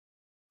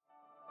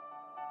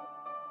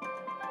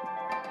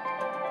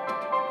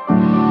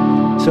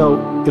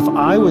So if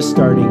I was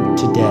starting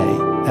today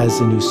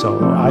as a new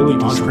solo, I would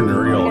do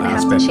entrepreneurial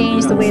aspect.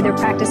 Change the way they're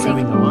practicing.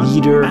 Having a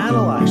leader.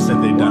 You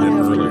said they've done it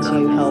earlier.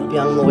 To help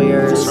young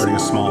lawyers. Starting a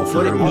small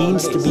What it firm.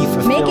 means to be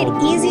fulfilled. Make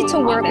it easy to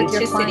work with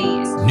your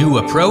clients. New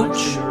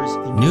approach,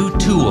 new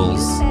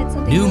tools,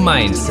 new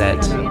mindset,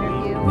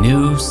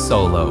 new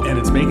solo. And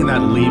it's making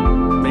that leap.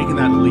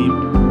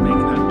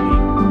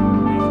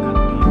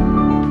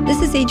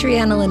 This is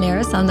Adriana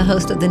Linares. I'm the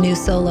host of the New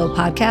Solo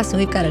podcast, and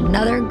we've got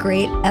another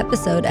great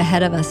episode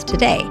ahead of us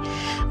today.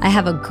 I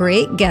have a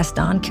great guest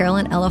on,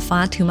 Carolyn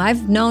Elefant, whom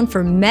I've known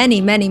for many,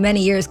 many,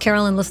 many years.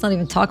 Carolyn, let's not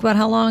even talk about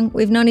how long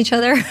we've known each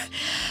other.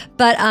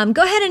 But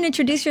go ahead and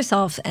introduce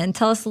yourself and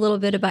tell us a little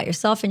bit about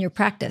yourself and your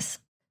practice.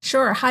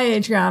 Sure. Hi,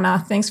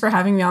 Adriana. Thanks for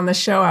having me on the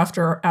show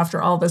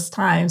after all this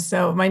time.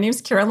 So my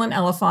name's Carolyn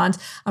Elefant.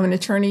 I'm an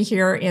attorney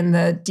here in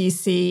the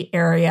DC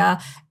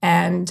area.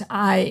 And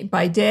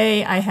by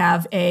day, I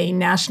have a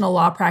national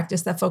law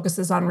practice that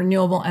focuses on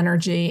renewable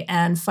energy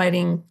and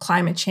fighting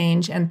climate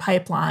change and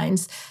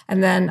pipelines.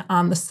 And then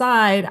on the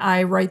side,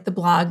 I write the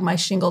blog,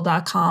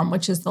 myshingle.com,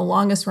 which is the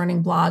longest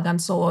running blog on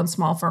solo and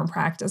small firm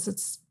practice.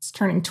 It's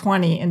turning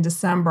 20 in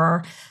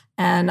December.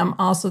 And I'm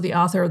also the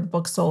author of the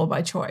book Solo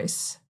by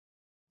Choice.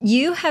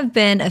 You have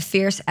been a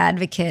fierce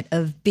advocate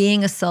of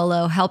being a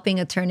solo, helping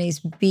attorneys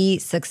be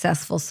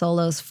successful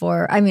solos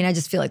I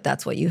just feel like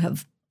that's what you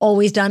have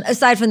always done,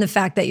 aside from the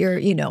fact that you're,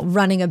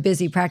 running a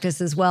busy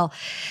practice as well.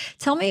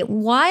 Tell me,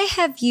 why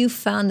have you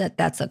found that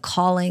that's a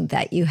calling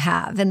that you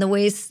have and the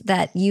ways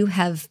that you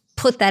have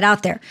put that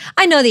out there?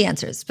 I know the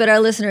answers, but our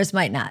listeners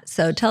might not.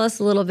 So tell us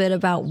a little bit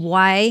about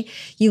why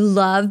you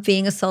love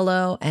being a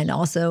solo and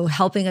also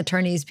helping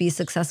attorneys be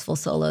successful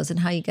solos and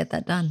how you get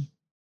that done.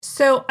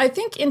 So I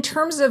think in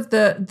terms of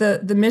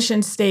the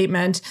mission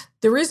statement,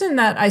 the reason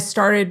that I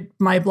started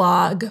my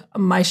blog,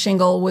 My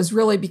Shingle, was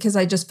really because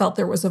I just felt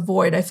there was a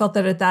void. I felt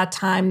that at that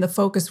time, the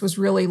focus was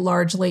really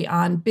largely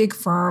on big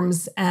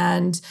firms,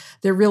 and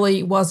there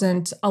really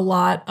wasn't a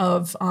lot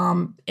of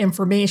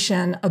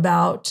information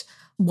about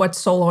what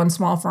solo and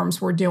small firms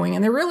were doing.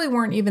 And there really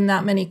weren't even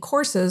that many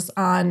courses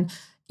on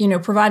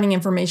providing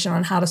information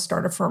on how to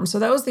start a firm. So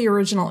that was the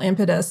original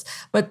impetus.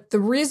 But the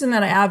reason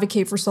that I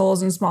advocate for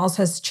solos and smalls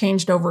has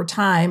changed over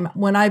time.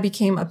 When I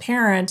became a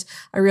parent,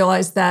 I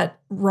realized that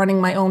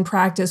running my own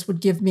practice would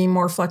give me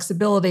more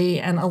flexibility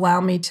and allow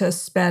me to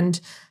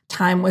spend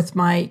time with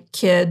my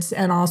kids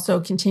and also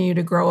continue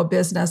to grow a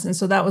business. And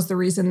so that was the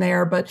reason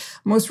there. But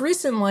most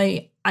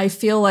recently, I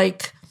feel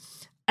like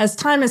as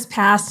time has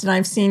passed and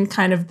I've seen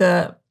kind of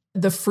the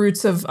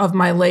fruits of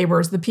my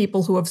labors, the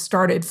people who have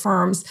started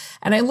firms.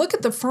 And I look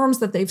at the firms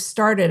that they've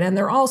started, and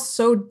they're all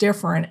so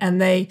different,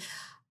 and they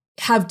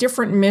have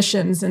different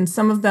missions. And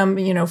some of them,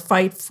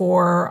 fight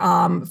for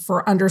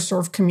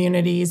underserved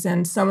communities.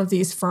 And some of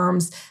these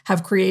firms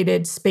have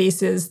created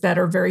spaces that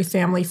are very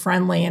family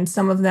friendly. And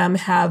some of them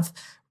have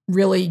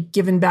really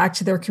given back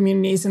to their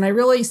communities. And I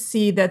really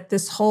see that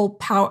this whole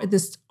power,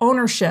 this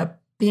ownership,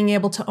 being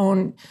able to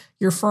own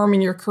your firm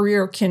and your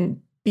career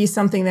can be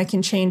something that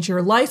can change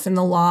your life in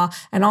the law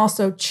and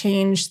also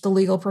change the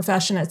legal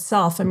profession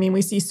itself. I mean,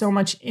 we see so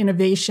much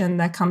innovation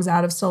that comes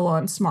out of solo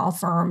and small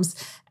firms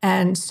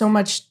and so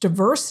much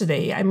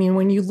diversity. I mean,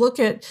 when you look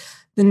at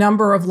the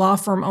number of law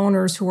firm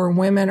owners who are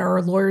women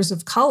or lawyers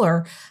of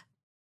color,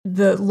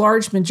 the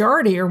large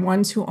majority are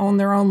ones who own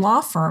their own law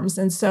firms.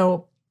 And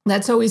so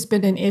that's always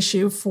been an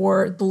issue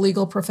for the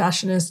legal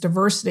profession, is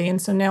diversity.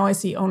 And so now I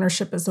see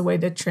ownership as a way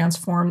to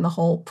transform the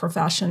whole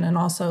profession and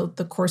also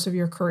the course of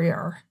your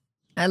career.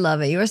 I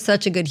love it. You are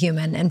such a good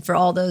human, and for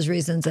all those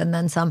reasons and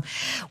then some.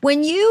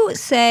 When you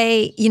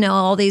say,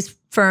 all these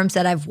firms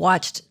that I've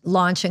watched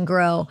launch and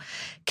grow,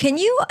 can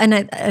you, and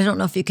I don't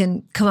know if you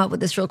can come up with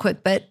this real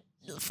quick, but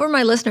for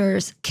my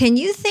listeners, can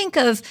you think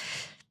of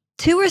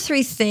 2 or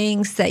 3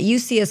 things that you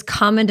see as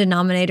common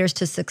denominators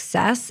to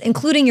success,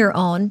 including your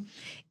own,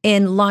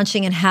 in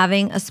launching and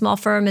having a small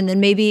firm, and then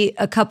maybe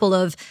a couple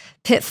of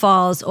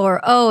pitfalls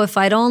or, if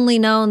I'd only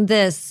known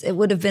this, it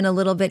would have been a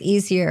little bit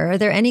easier? Are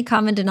there any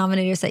common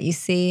denominators that you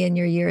see in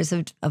your years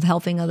of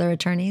helping other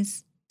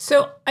attorneys?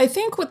 So I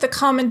think with the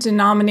common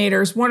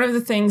denominators, one of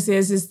the things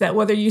is that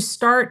whether you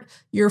start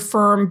your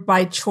firm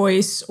by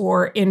choice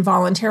or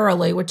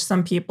involuntarily, which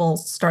some people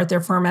start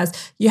their firm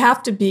as, you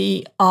have to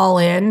be all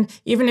in.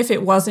 Even if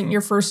it wasn't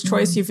your first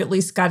choice, you've at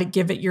least got to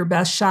give it your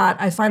best shot.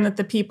 I find that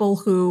the people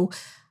who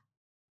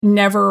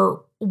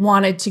never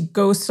wanted to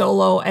go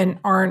solo and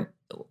aren't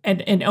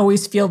and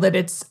always feel that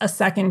it's a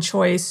second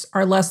choice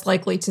are less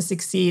likely to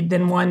succeed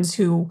than ones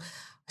who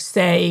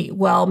say,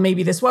 well,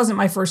 maybe this wasn't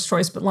my first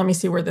choice, but let me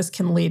see where this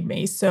can lead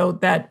me. So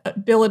that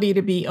ability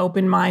to be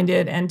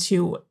open-minded and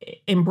to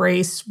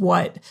embrace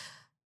what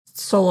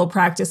solo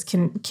practice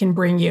can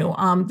bring you.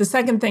 The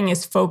second thing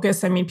is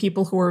focus. I mean,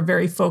 people who are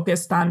very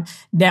focused on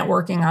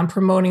networking, on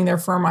promoting their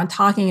firm, on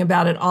talking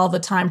about it all the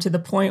time, to the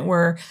point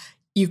where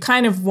you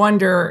kind of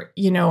wonder,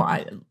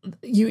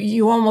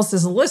 you almost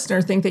as a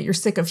listener think that you're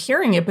sick of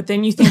hearing it, but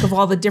then you think of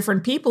all the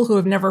different people who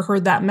have never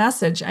heard that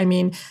message. I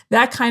mean,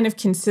 that kind of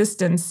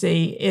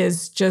consistency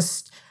is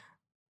just,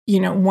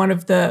 one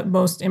of the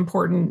most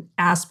important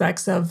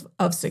aspects of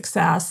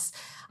success.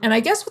 And I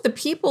guess with the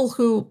people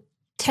who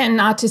tend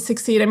not to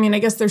succeed, I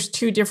guess there's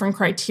two different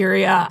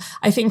criteria.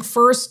 I think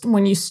first,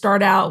 when you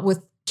start out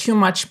with too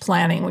much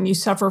planning, when you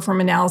suffer from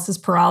analysis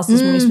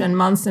paralysis, when you spend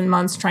months and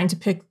months trying to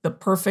pick the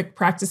perfect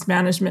practice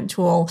management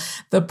tool,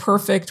 the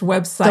perfect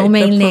website,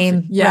 domain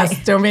name. Yes,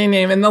 right. Domain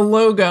name and the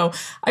logo.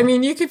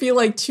 You could be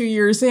like 2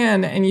 years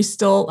in and you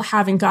still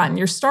haven't gotten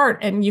your start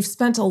and you've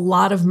spent a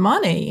lot of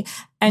money.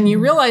 And you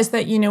realize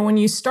that, when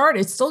you start,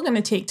 it's still going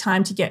to take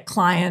time to get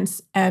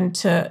clients and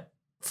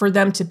for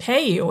them to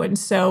pay you. And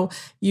so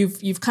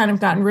you've kind of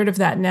gotten rid of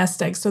that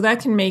nest egg. So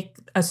that can make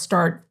a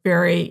start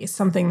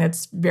something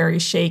that's very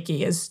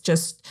shaky, is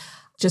just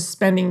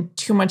spending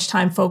too much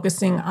time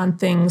focusing on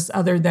things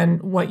other than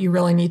what you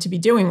really need to be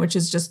doing, which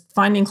is just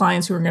finding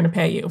clients who are going to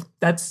pay you.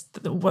 That's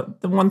the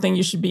one thing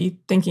you should be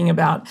thinking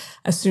about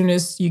as soon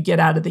as you get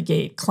out of the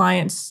gate: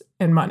 clients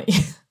and money.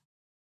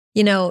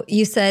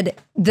 You said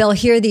they'll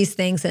hear these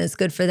things and it's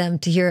good for them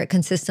to hear it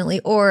consistently,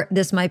 or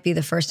this might be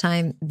the first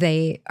time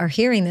they are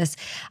hearing this.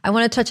 I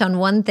want to touch on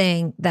one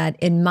thing that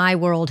in my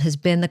world has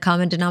been the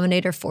common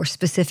denominator for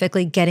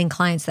specifically getting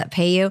clients that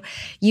pay you.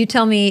 You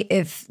tell me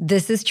if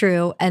this is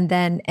true, and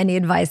then any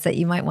advice that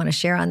you might want to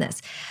share on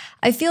this.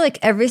 I feel like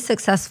every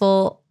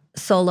successful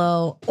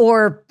solo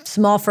or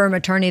small firm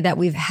attorney that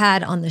we've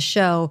had on the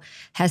show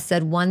has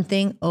said one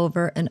thing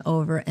over and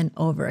over and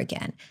over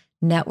again: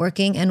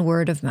 networking and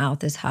word of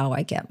mouth is how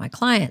I get my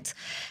clients.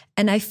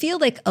 And I feel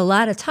like a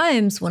lot of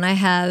times when I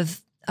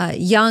have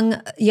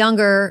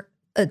younger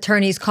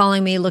attorneys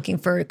calling me looking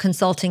for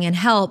consulting and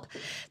help,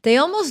 they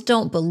almost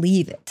don't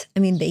believe it.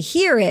 They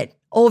hear it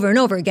over and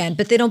over again,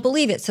 but they don't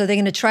believe it. So they're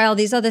going to try all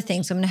these other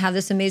things. I'm going to have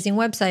this amazing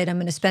website. I'm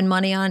going to spend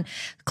money on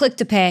Click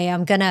to Pay.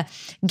 I'm going to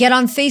get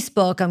on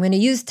Facebook. I'm going to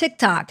use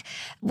TikTok.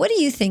 What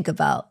do you think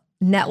about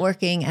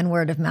networking and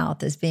word of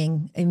mouth as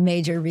being a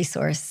major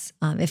resource,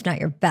 if not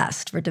your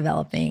best, for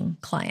developing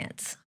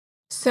clients?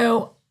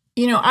 So,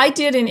 I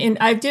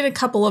did a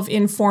couple of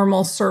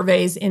informal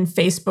surveys in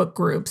Facebook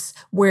groups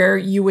where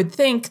you would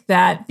think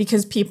that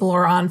because people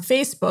are on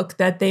Facebook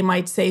that they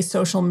might say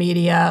social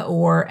media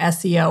or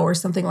SEO or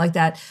something like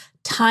that.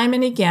 Time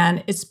and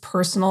again, it's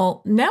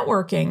personal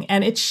networking.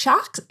 And it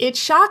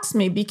shocks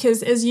me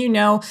because, as you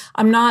know,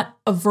 I'm not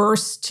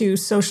averse to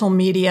social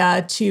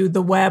media, to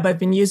the web. I've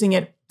been using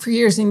it for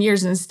years and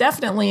years, and it's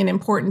definitely an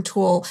important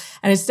tool,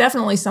 and it's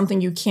definitely something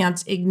you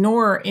can't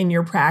ignore in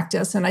your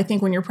practice. And I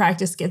think when your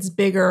practice gets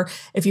bigger,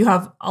 if you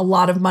have a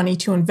lot of money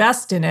to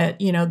invest in it,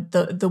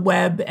 the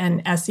web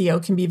and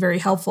SEO can be very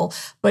helpful.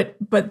 But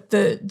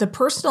the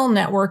personal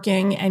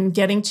networking and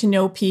getting to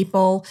know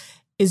people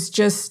is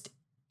just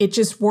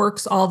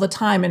works all the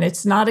time, and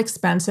it's not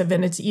expensive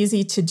and it's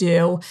easy to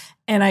do.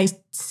 And I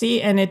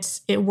see, and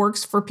it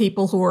works for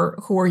people who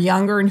are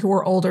younger and who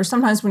are older.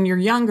 Sometimes when you're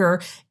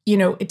younger,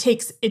 it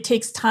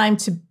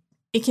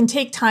can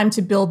take time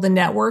to build the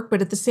network,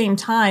 but at the same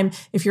time,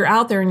 if you're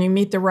out there and you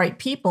meet the right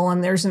people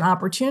and there's an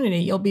opportunity,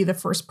 you'll be the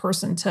first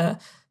person to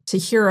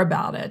hear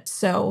about it.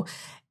 So,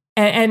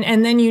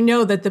 and then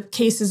that the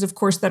cases, of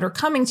course, that are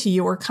coming to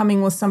you are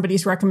coming with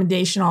somebody's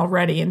recommendation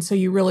already. And so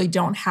you really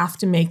don't have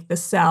to make the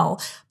sell.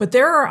 But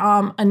there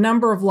are a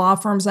number of law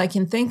firms I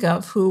can think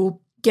of who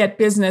get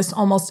business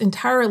almost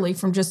entirely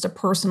from just a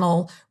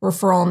personal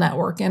referral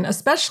network. And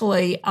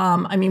especially,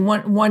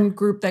 one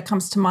group that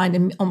comes to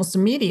mind almost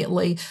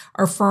immediately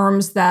are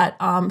firms that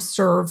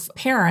serve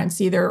parents,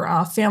 either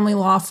family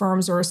law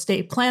firms or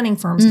estate planning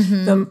firms.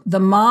 Mm-hmm. The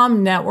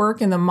mom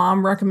network and the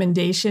mom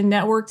recommendation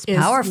network is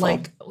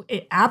powerful.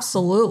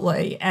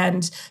 Absolutely.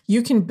 And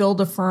you can build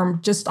a firm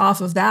just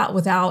off of that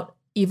without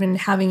even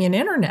having an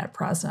internet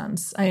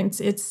presence.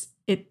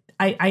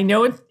 I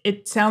know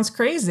it sounds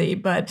crazy,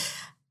 but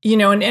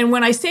and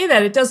when I say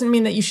that, it doesn't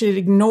mean that you should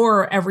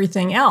ignore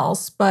everything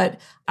else, but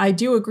I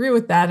do agree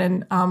with that.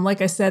 And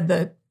like I said,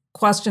 the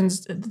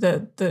questions,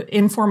 the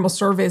informal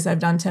surveys I've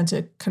done tend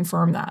to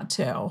confirm that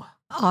too.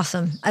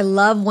 Awesome. I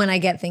love when I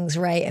get things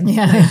right and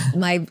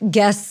my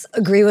guests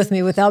agree with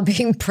me without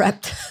being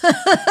prepped.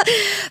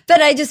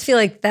 But I just feel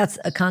like that's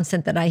a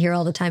constant that I hear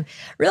all the time.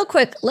 Real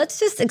quick, let's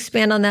just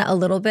expand on that a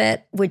little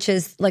bit, which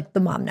is like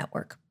the mom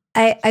network.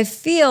 I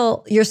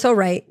feel you're so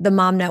right. The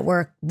mom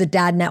network, the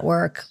dad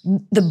network,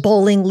 the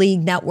bowling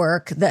league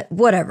network, that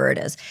whatever it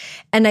is.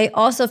 And I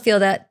also feel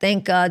that,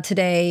 thank God,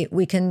 today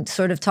we can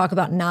sort of talk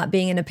about not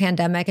being in a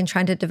pandemic and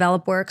trying to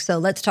develop work. So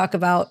let's talk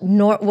about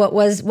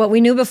what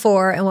we knew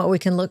before and what we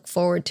can look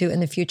forward to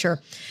in the future.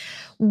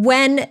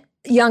 When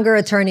younger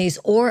attorneys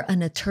or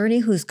an attorney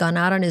who's gone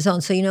out on his own.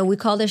 So, we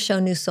call this show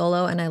New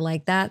Solo, and I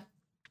like that.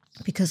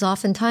 Because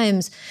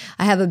oftentimes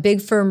I have a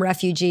big firm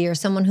refugee or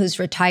someone who's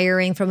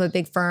retiring from a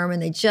big firm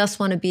and they just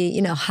want to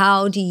be,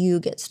 how do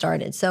you get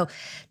started? So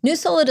new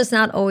solo does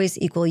not always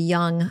equal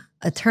young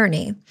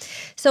attorney.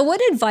 So what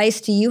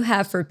advice do you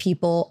have for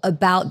people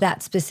about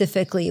that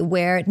specifically,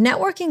 where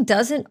networking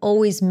doesn't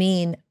always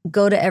mean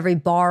go to every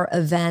bar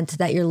event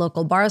that your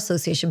local bar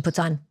association puts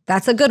on?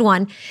 That's a good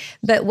one.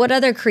 But what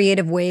other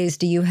creative ways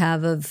do you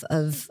have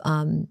of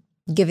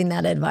giving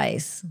that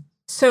advice?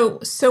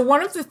 So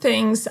one of the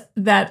things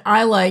that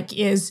I like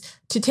is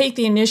to take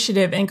the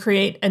initiative and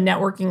create a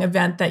networking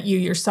event that you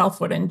yourself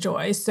would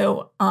enjoy.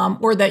 So,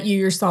 or that you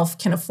yourself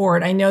can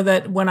afford. I know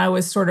that when I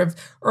was sort of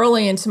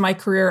early into my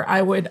career,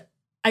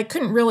 I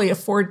couldn't really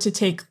afford to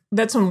take,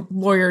 that's when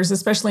lawyers,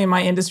 especially in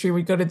my industry,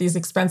 would go to these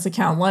expense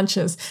account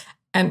lunches.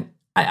 And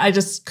I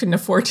just couldn't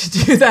afford to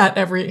do that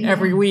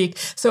every week.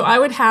 So I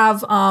would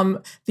have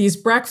these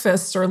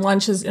breakfasts or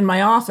lunches in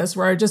my office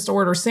where I just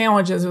order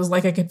sandwiches. It was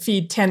like I could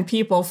feed 10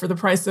 people for the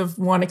price of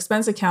one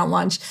expense account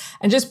lunch,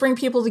 and just bring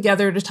people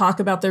together to talk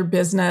about their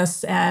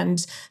business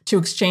and to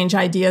exchange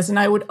ideas. And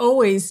I would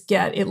always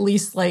get at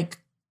least like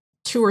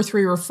 2 or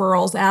 3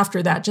 referrals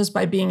after that, just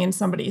by being in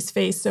somebody's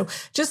face. So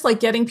just like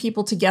getting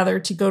people together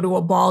to go to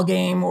a ball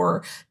game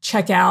or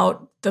check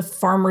out the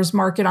farmer's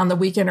market on the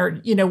weekend, or,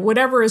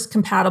 whatever is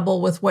compatible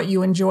with what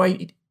you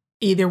enjoy,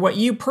 either what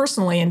you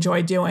personally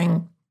enjoy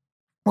doing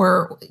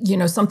or,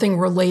 something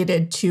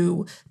related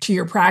to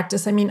your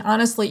practice. I mean,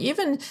 honestly,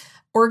 even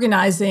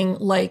organizing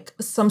like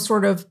some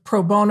sort of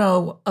pro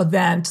bono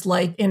event,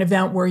 like an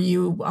event where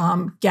you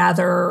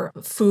gather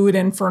food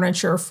and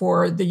furniture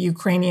for the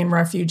Ukrainian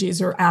refugees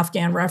or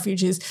Afghan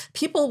refugees.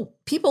 People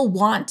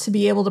want to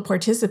be able to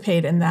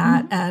participate in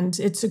that. Mm-hmm. And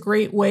it's a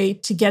great way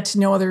to get to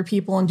know other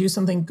people and do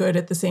something good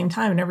at the same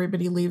time. And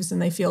everybody leaves and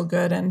they feel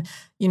good. And,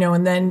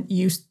 and then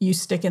you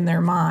stick in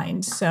their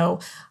mind. So,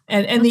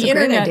 and the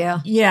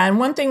internet, yeah. And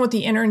one thing with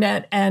the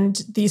internet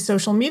and these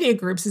social media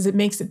groups is it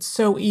makes it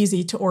so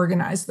easy to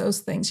organize those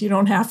things. You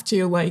don't have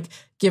to like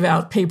give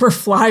out paper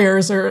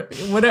flyers or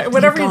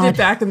whatever you did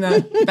back in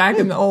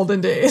the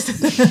olden days.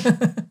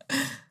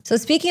 So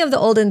speaking of the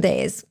olden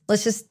days,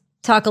 let's just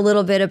talk a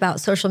little bit about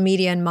social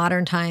media in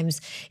modern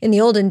times. In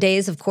the olden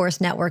days, of course,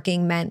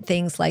 networking meant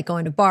things like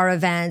going to bar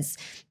events,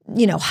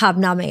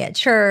 hobnobbing at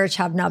church,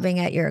 hobnobbing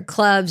at your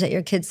clubs, at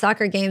your kids'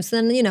 soccer games.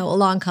 Then,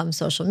 along comes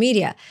social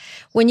media.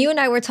 When you and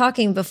I were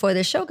talking before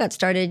the show got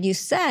started, you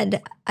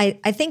said, I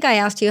think I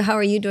asked you, how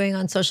are you doing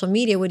on social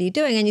media? What are you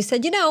doing? And you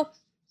said,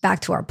 back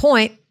to our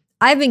point,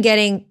 I've been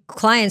getting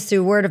clients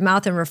through word of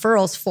mouth and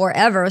referrals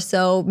forever.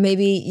 So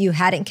maybe you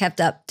hadn't kept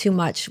up too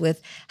much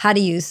with how to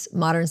use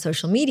modern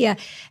social media.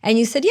 And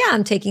you said, yeah,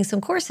 I'm taking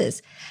some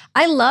courses.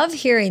 I love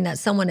hearing that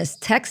someone as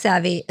tech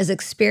savvy, as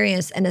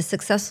experienced, and as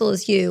successful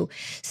as you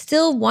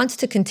still wants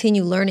to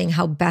continue learning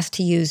how best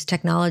to use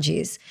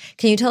technologies.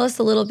 Can you tell us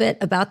a little bit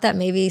about that?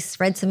 Maybe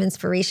spread some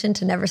inspiration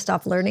to never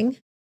stop learning?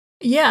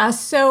 Yeah.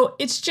 So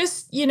it's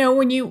just,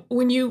 when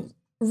you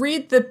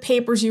read the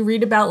papers, you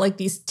read about like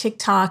these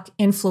TikTok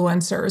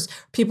influencers,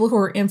 people who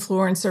are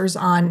influencers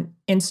on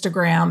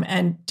Instagram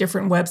and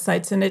different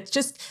websites. And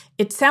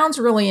it sounds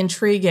really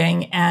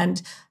intriguing.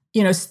 And,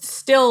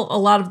 still a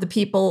lot of the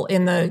people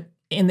in the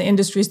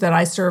industries that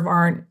I serve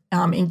aren't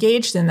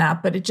engaged in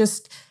that, but it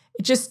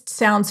just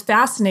sounds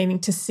fascinating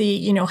to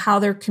see, how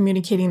they're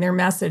communicating their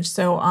message.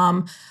 So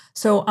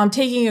I'm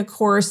taking a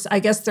course. I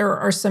guess there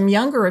are some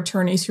younger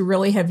attorneys who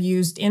really have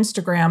used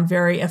Instagram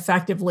very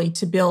effectively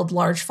to build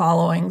large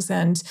followings.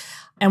 And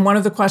one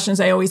of the questions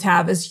I always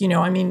have is,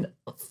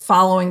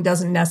 following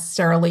doesn't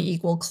necessarily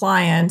equal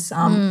clients.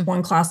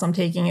 One class I'm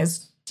taking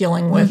is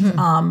dealing with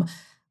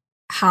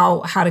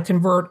how to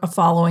convert a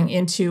following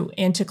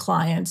into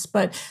clients.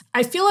 But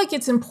I feel like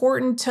it's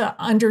important to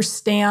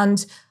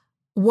understand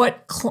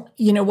what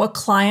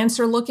clients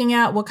are looking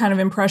at, what kind of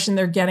impression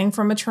they're getting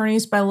from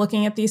attorneys by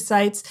looking at these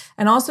sites,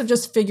 and also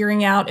just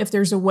figuring out if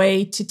there's a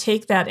way to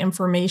take that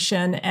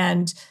information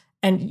and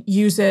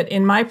use it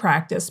in my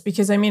practice.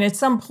 Because at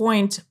some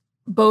point,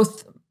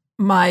 both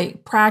my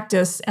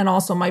practice and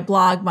also my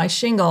blog, my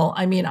shingle,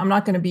 I'm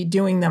not going to be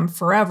doing them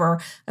forever.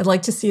 I'd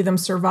like to see them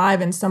survive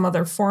in some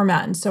other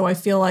format. And so I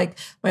feel like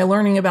by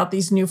learning about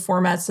these new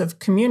formats of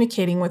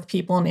communicating with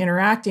people and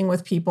interacting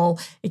with people,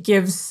 it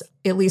gives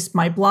at least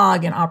my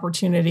blog an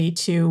opportunity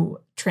to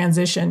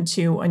transition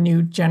to a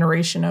new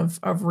generation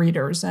of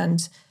readers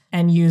and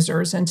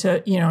users, and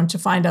to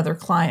find other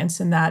clients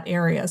in that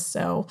area.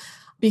 So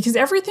because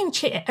everything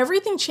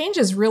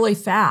changes really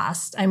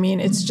fast.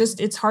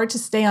 It's hard to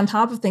stay on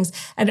top of things.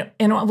 And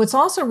what's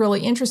also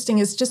really interesting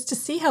is just to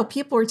see how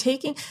people are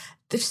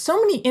there's so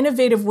many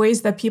innovative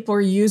ways that people are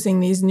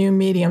using these new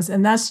mediums.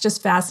 And that's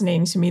just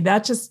fascinating to me.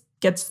 That just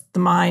gets the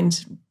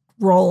mind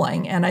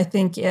rolling. And I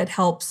think it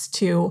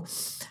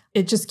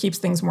just keeps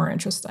things more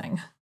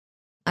interesting.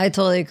 I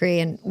totally agree.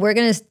 And we're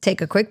going to take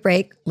a quick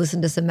break,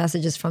 listen to some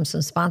messages from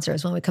some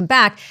sponsors. When we come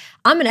back,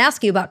 I'm going to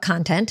ask you about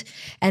content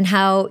and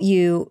how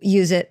you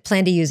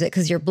plan to use it,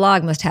 because your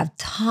blog must have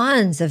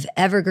tons of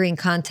evergreen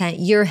content.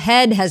 Your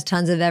head has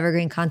tons of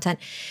evergreen content.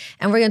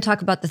 And we're going to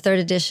talk about the 3rd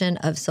edition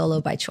of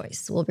Solo by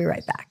Choice. We'll be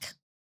right back.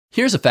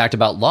 Here's a fact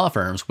about law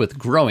firms with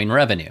growing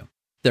revenue.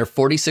 They're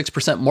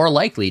 46% more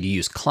likely to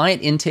use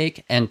client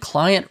intake and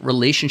client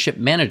relationship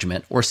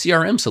management, or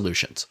CRM,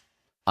 solutions.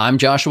 I'm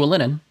Joshua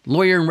Lennon,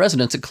 lawyer in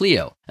residence at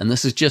Clio, and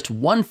this is just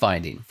one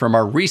finding from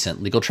our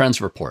recent Legal Trends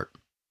report.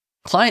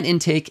 Client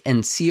intake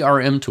and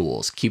CRM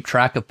tools keep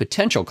track of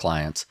potential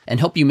clients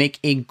and help you make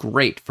a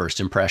great first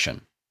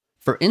impression.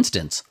 For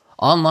instance,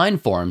 Online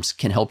forms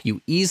can help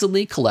you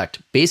easily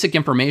collect basic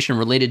information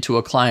related to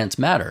a client's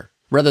matter,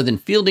 rather than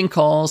fielding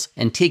calls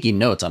and taking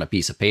notes on a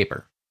piece of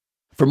paper.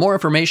 For more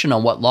information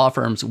on what law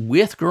firms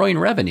with growing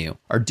revenue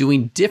are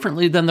doing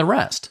differently than the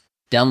rest,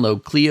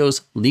 download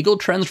Clio's Legal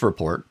Trends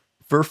Report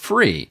for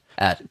free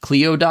at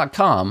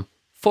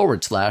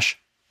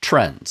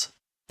clio.com/trends.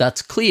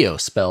 That's Clio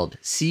spelled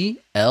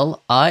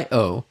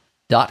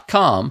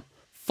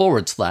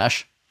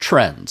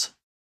CLIO.com/trends.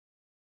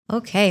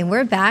 Okay,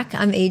 we're back.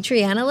 I'm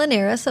Adriana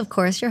Linares, of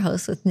course, your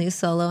host with New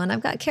Solo, and I've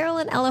got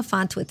Carolyn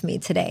Elefant with me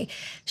today.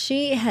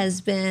 She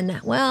has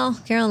been, well,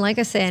 Carolyn, like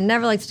I say, I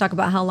never like to talk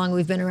about how long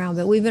we've been around,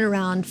 but we've been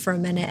around for a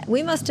minute.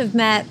 We must have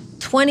met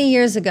 20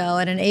 years ago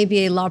at an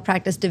ABA Law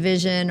Practice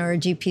Division or a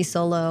GP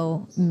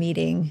Solo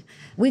meeting.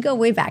 We go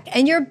way back.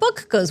 And your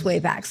book goes way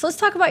back. So let's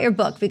talk about your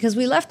book, because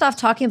we left off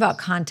talking about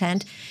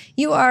content.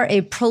 You are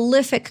a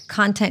prolific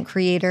content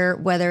creator,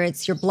 whether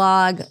it's your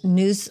blog,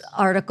 news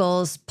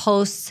articles,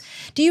 posts.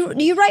 Do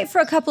you write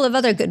for a couple of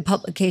other good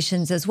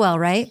publications as well,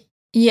 right?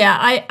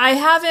 Yeah, I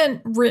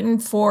haven't written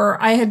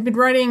for, I had been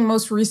writing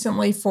most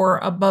recently for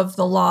Above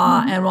the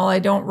Law. And while I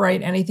don't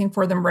write anything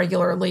for them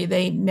regularly,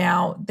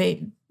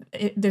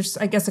 there's,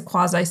 I guess, a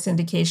quasi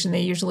syndication.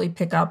 They usually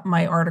pick up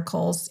my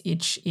articles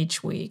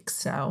each week.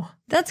 So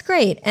that's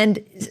great. And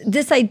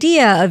this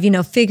idea of,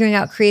 figuring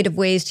out creative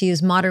ways to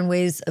use modern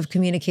ways of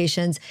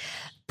communications,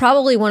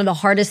 probably one of the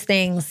hardest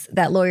things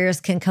that lawyers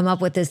can come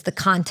up with is the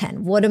content.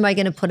 What am I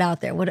going to put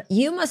out there?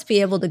 You must be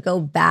able to go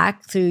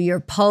back through your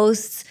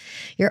posts,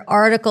 your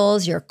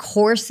articles, your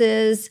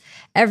courses,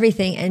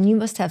 everything, and you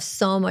must have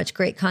so much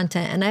great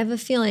content. And I have a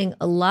feeling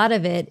a lot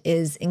of it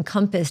is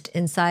encompassed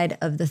inside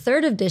of the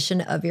third edition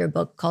of your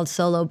book called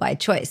Solo by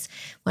Choice.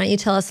 Why don't you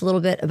tell us a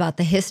little bit about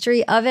the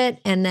history of it,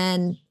 and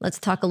then let's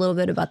talk a little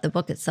bit about the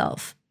book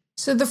itself.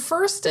 So the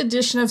first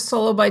edition of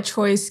Solo by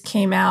Choice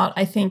came out,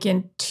 I think,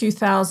 in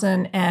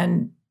 2000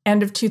 and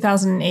end of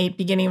 2008,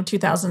 beginning of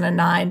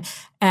 2009.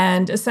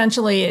 And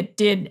essentially it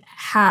did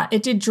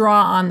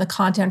draw on the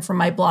content from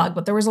my blog,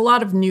 but there was a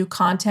lot of new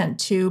content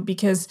too,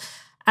 because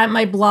at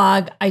my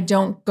blog, I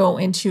don't go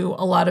into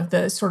a lot of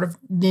the sort of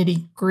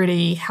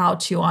nitty-gritty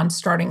how-to on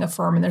starting a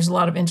firm. And there's a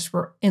lot of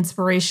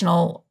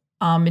inspirational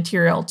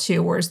material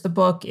too, whereas the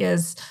book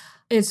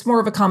it's more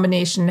of a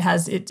combination,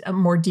 has a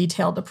more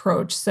detailed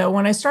approach. So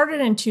when I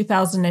started in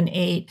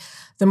 2008,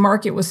 the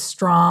market was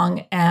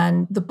strong,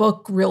 and the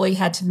book really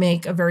had to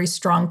make a very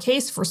strong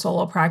case for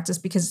solo practice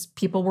because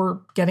people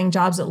were getting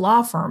jobs at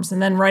law firms.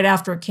 And then right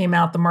after it came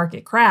out, the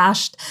market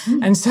crashed.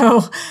 And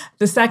so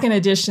the second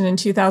edition in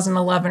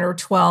 2011 or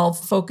 12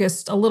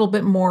 focused a little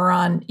bit more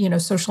on,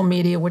 social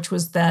media, which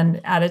was then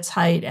at its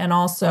height, and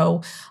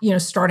also,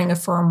 starting a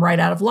firm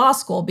right out of law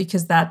school,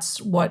 because that's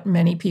what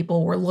many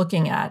people were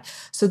looking at.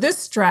 So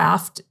this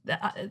draft,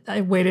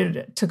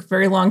 it took a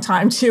very long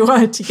time to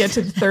get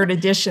to the third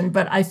edition,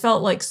 but I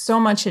felt like so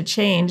much had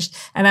changed.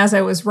 And as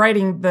I was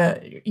writing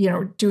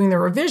doing the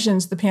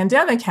revisions, the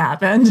pandemic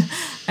happened.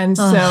 And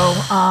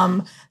so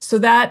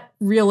that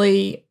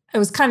really, it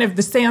was kind of,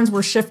 the sands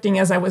were shifting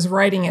as I was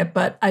writing it,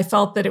 but I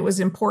felt that it was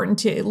important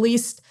to at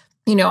least,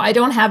 I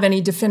don't have any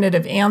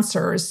definitive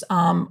answers.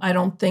 I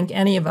don't think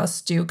any of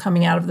us do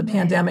coming out of the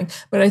pandemic,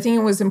 but I think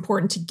it was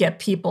important to get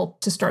people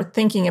to start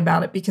thinking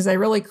about it, because I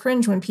really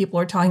cringe when people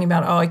are talking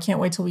about, I can't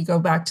wait till we go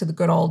back to the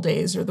good old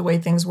days or the way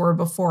things were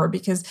before,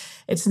 because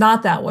it's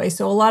not that way.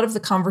 So a lot of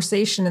the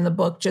conversation in the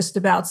book, just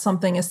about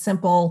something as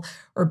simple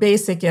or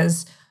basic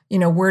as,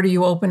 where do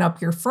you open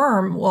up your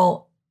firm?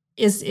 Well,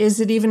 is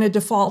it even a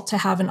default to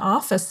have an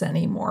office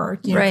anymore?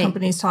 Right.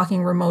 Companies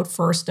talking remote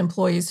first,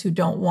 employees who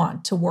don't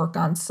want to work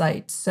on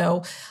site.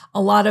 So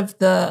a lot of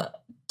the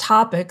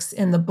topics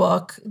in the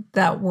book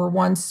that were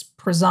once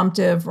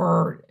presumptive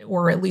or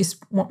at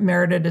least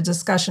merited a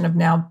discussion have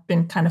now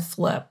been kind of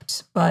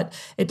flipped. But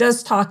it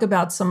does talk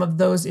about some of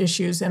those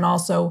issues, and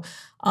also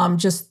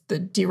just the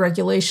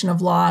deregulation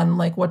of law and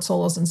like what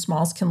solos and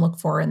smalls can look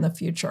for in the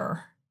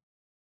future.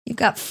 You've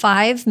got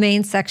 5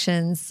 main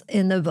sections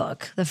in the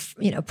book.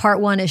 Part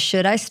 1 is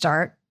Should I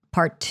Start?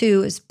 Part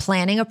 2 is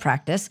Planning a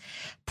Practice.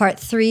 Part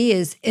 3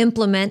 is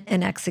Implement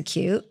and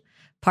Execute.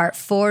 Part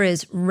 4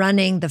 is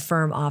Running the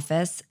Firm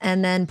Office.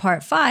 And then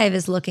Part 5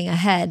 is Looking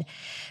Ahead.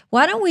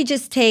 Why don't we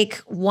just take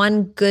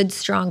one good,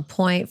 strong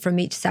point from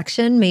each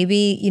section,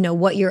 maybe,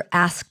 what you're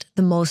asked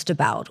the most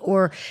about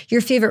or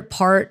your favorite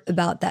part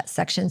about that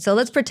section. So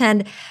let's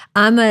pretend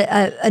I'm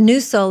a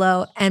new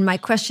solo, and my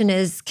question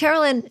is,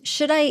 Carolyn,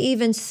 should I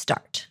even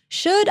start?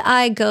 Should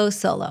I go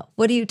solo?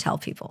 What do you tell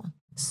people?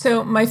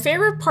 So my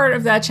favorite part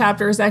of that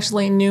chapter is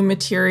actually new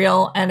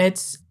material, and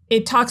it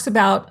talks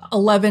about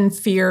 11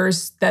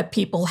 fears that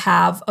people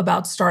have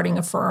about starting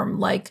a firm.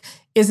 Like,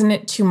 isn't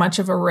it too much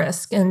of a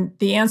risk? And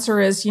the answer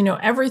is,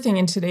 everything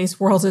in today's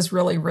world is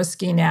really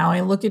risky now.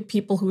 I look at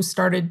people who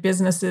started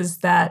businesses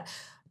that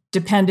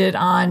depended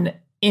on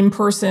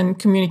in-person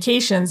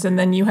communications, and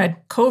then you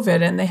had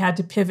COVID and they had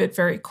to pivot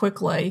very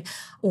quickly.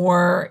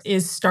 Or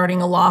is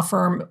starting a law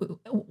firm,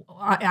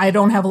 I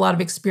don't have a lot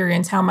of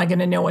experience, how am I going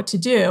to know what to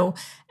do?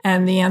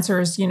 And the answer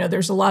is,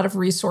 there's a lot of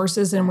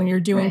resources. And when you're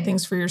doing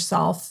things for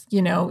yourself,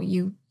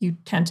 you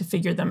tend to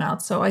figure them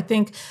out. So I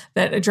think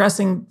that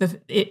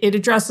it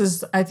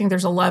addresses, I think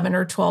there's 11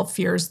 or 12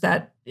 fears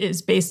that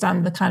is based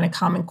on the kind of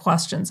common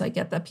questions I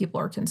get that people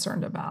are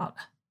concerned about.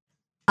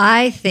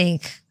 I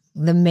think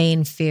the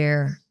main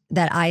fear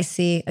that I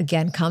see,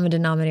 again, common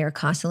denominator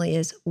constantly,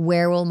 is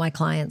where will my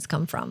clients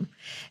come from?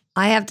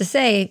 I have to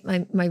say,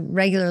 my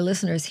regular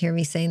listeners hear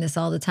me saying this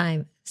all the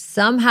time.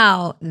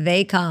 Somehow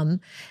they come,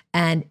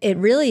 and it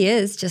really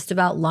is just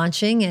about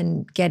launching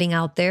and getting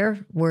out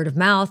there, word of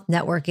mouth,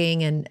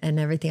 networking, and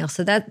everything else.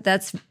 So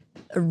that's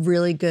a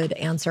really good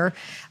answer.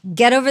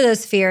 Get over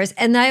those fears.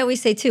 And I always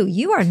say too,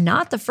 you are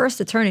not the first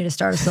attorney to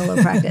start a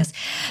solo practice.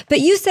 But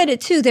you said it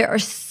too, there are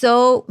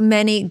so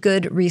many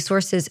good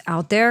resources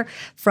out there,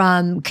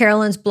 from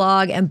Carolyn's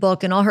blog and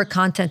book and all her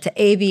content to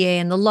ABA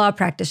and the Law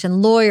Practice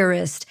and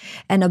Lawyerist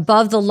and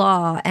Above the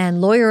Law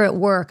and Lawyer at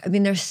Work. I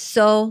mean, there's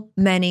so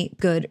many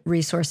good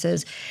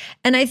resources.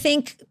 And I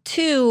think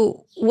too,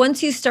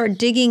 once you start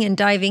digging and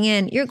diving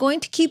in, you're going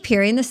to keep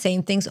hearing the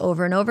same things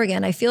over and over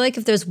again. I feel like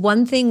if there's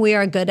one thing we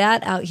are good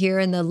at out here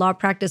in the law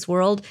practice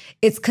world,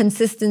 it's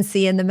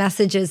consistency in the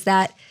messages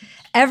that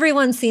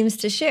everyone seems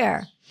to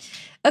share.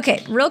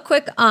 Okay, real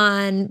quick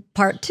on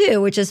part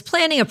 2, which is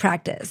planning a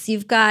practice.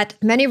 You've got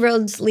Many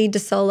Roads Lead to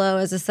Solo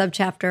as a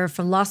subchapter,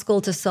 from law school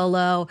to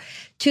solo,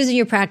 choosing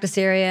your practice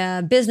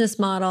area, business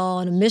model,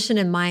 and a mission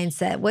and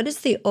mindset. What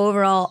is the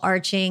overall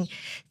arching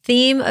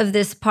theme of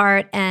this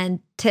part, and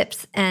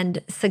tips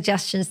and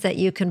suggestions that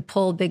you can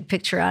pull big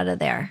picture out of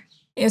there?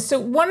 Yeah, so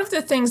one of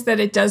the things that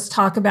it does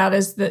talk about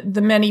is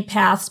the many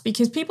paths,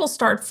 because people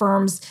start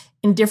firms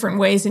in different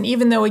ways. And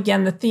even though,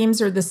 again, the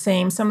themes are the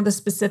same, some of the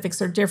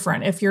specifics are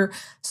different. If you're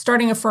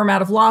starting a firm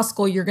out of law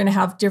school, you're going to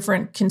have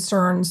different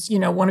concerns.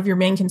 One of your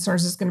main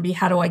concerns is going to be,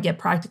 how do I get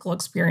practical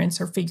experience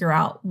or figure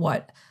out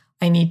what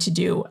I need to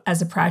do as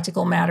a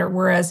practical matter?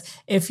 Whereas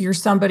if you're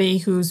somebody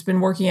who's been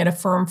working at a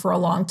firm for a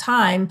long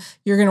time,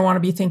 you're going to want to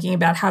be thinking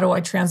about, how do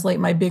I translate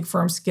my big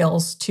firm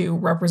skills to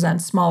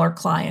represent smaller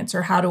clients?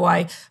 Or how do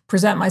I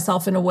present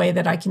myself in a way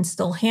that I can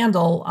still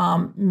handle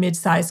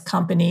mid-sized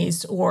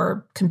companies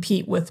or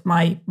compete with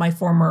my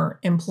former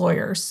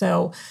employer?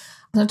 So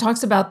it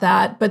talks about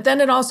that, but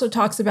then it also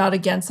talks about,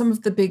 again, some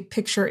of the big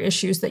picture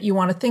issues that you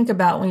want to think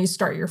about when you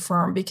start your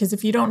firm. Because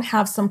if you don't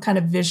have some kind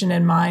of vision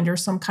in mind, or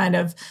some kind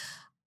of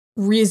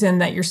reason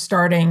that you're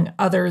starting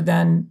other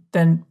than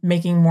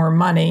making more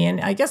money, and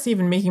I guess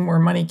even making more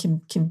money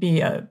can be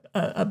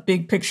a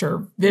big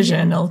picture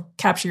vision. It'll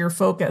capture your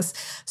focus.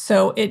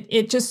 So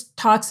it just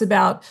talks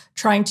about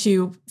trying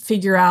to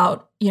figure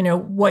out,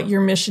 what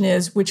your mission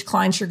is, which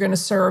clients you're going to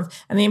serve.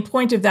 And the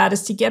point of that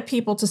is to get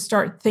people to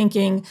start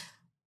thinking,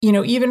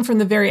 even from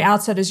the very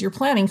outset as you're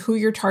planning, who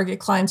your target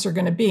clients are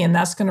going to be. And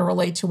that's going to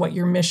relate to what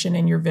your mission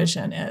and your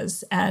vision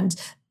is. And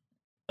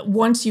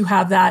once you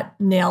have that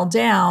nailed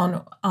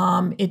down,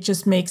 it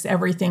just makes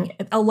everything,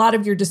 a lot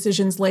of your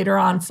decisions later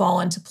on fall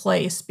into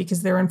place,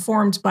 because they're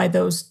informed by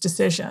those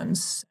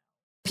decisions.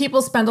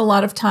 People spend a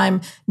lot of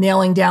time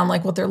nailing down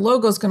like what their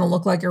logo is going to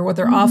look like, or what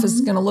their office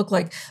is going to look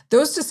like.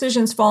 Those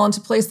decisions fall into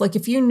place. Like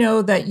if you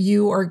know that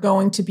you are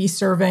going to be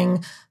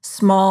serving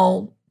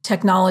small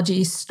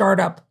technology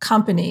startup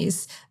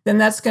companies, then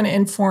that's going to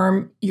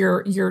inform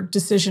your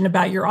decision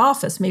about your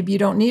office. Maybe you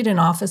don't need an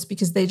office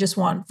because they just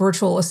want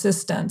virtual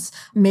assistants.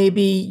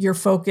 Maybe your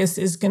focus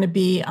is going to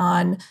be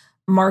on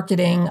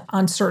marketing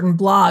on certain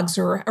blogs,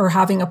 or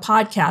having a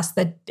podcast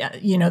that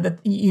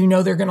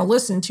they're going to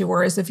listen to.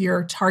 Whereas if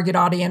your target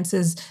audience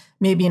is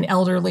maybe an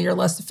elderly or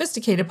less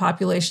sophisticated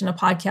population, a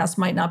podcast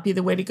might not be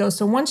the way to go.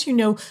 So once you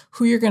know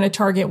who you're going to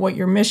target, what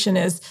your mission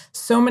is,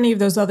 so many of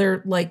those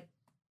other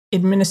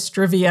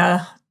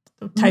administrivia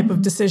type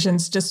of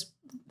decisions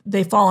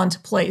they fall into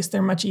place.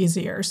 They're much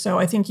easier. So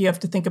I think you have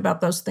to think about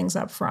those things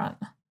up front.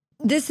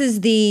 This is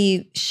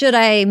the should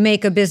I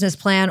make a business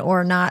plan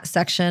or not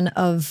section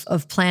of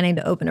planning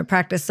to open a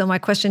practice. So my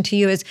question to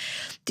you is,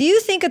 do you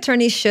think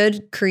attorneys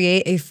should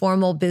create a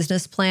formal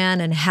business plan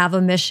and have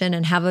a mission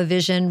and have a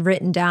vision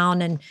written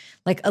down, and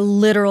like a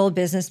literal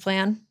business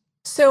plan?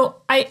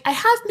 So I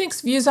have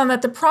mixed views on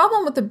that. The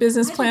problem with the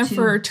business plan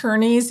for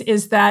attorneys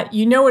is that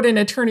what an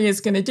attorney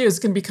is going to do. It's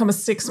going to become a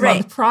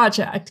 6-month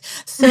project.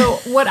 So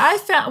what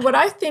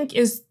I think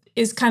is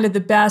kind of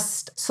the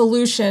best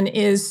solution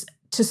is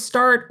to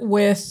start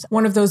with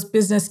one of those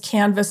business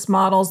canvas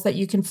models that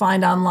you can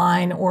find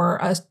online,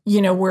 or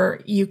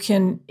where you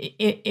can,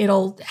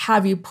 it'll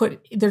have you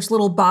put, there's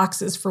little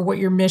boxes for what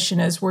your mission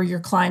is, where your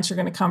clients are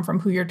going to come from,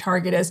 who your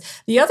target is.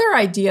 The other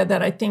idea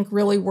that I think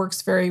really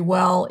works very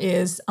well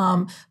is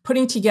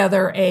putting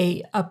together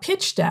a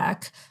pitch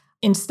deck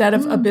instead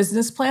of a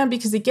business plan,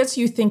 because it gets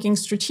you thinking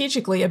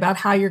strategically about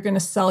how you're going to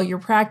sell your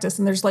practice.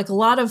 And there's a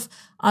lot of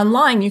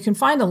online, you can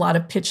find a lot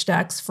of pitch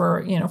decks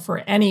for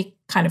any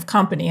kind of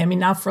company. I mean,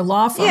 not for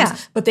law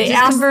firms, but they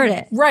convert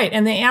it. Right.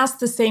 And they ask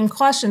the same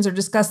questions, or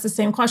discuss the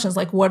same questions,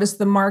 like what is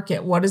the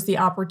market? What is the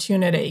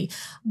opportunity?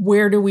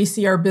 Where do we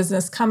see our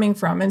business coming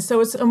from? And so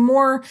it's a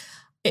more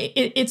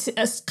it's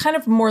a kind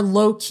of more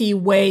low-key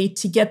way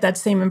to get that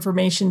same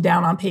information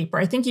down on paper.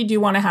 I think you do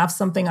want to have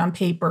something on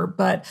paper,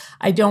 but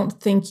I don't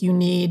think you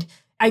need,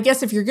 I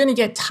guess if you're going to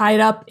get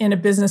tied up in a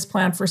business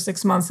plan for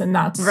 6 months and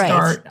not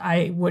start,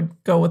 I would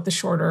go with the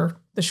shorter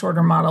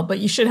model, but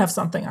you should have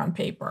something on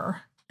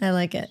paper. I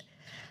like it.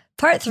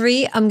 Part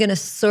 3, I'm going to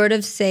sort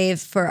of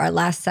save for our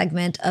last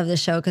segment of the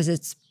show because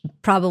it's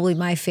probably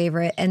my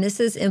favorite. And this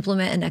is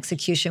implement and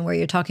execution, where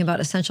you're talking about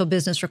essential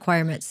business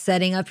requirements,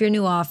 setting up your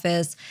new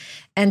office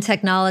and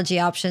technology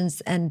options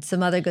and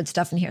some other good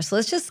stuff in here. So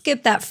let's just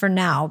skip that for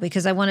now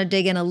because I want to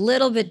dig in a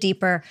little bit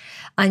deeper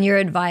on your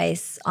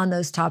advice on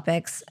those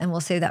topics. And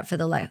we'll save that for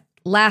the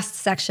last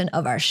section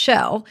of our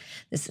show.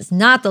 This is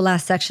not the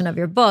last section of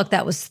your book.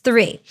 That was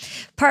 3.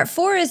 Part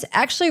 4 is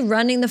actually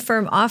running the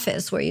firm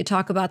office, where you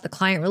talk about the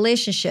client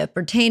relationship,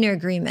 retainer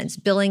agreements,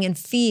 billing and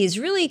fees,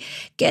 really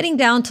getting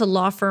down to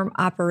law firm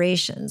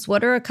operations.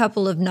 What are a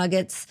couple of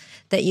nuggets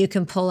that you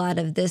can pull out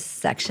of this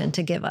section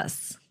to give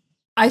us?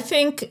 I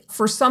think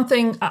for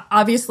something,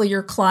 obviously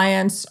your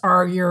clients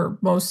are your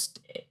most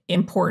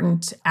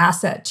important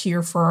asset to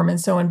your firm. And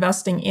so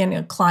investing in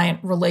a client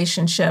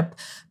relationship,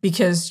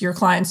 because your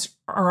clients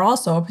are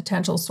also a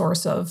potential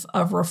source of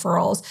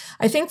referrals.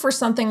 I think for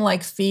something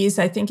like fees,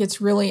 I think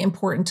it's really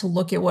important to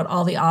look at what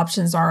all the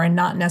options are and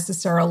not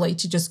necessarily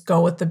to just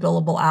go with the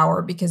billable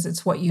hour because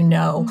it's what you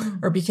know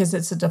or because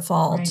it's a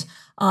default. Right.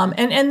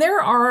 And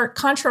there are,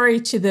 contrary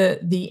to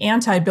the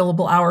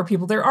anti-billable hour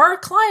people, there are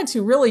clients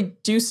who really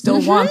do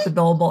still want the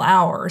billable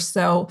hour.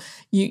 So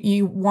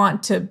you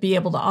want to be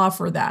able to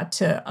offer that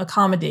to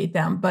accommodate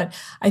them. But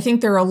I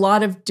think there are a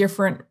lot of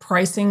different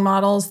pricing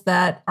models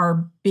that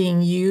are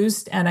being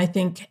used. And I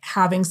think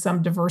having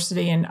some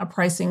diversity in a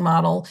pricing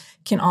model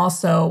can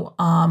also,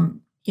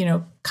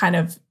 kind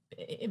of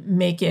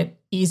make it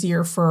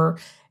easier for,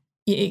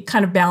 it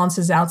kind of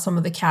balances out some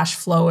of the cash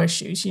flow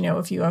issues,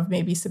 if you have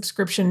maybe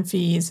subscription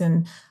fees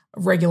and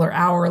regular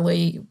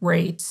hourly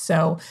rates.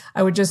 So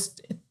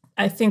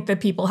I think that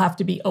people have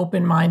to be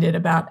open-minded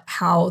about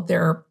how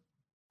they're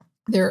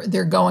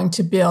going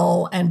to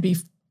bill and be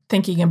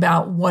thinking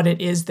about what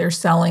it is they're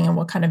selling and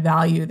what kind of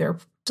value they're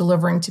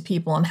delivering to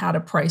people and how to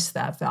price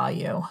that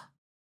value.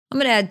 I'm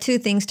going to add 2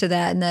 things to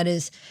that, and that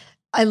is,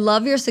 I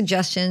love your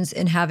suggestions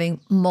in having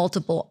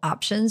multiple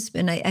options.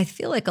 And I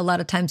feel like a lot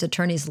of times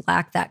attorneys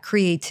lack that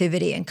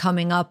creativity in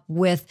coming up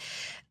with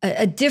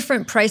a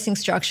different pricing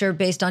structure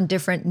based on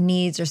different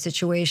needs or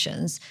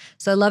situations.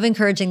 So I love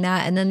encouraging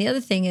that. And then the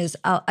other thing is,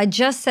 I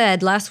just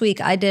said last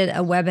week, I did a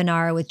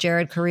webinar with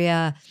Jared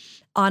Correa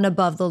on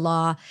Above the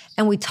Law.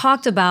 And we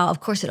talked about, of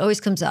course, it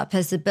always comes up,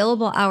 has the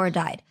billable hour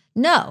died?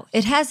 No,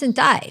 it hasn't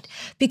died,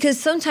 because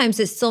sometimes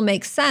it still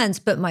makes sense.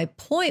 But my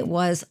point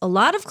was, a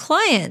lot of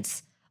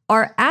clients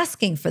are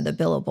asking for the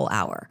billable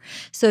hour.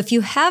 So if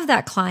you have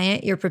that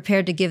client, you're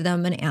prepared to give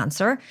them an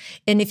answer.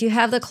 And if you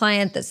have the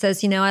client that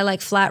says, I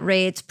like flat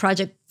rates,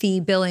 project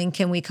fee billing,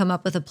 can we come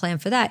up with a plan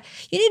for that?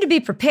 You need to be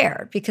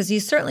prepared, because you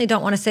certainly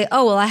don't want to say,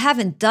 oh, well, I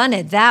haven't done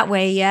it that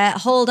way yet.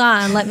 Hold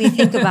on, let me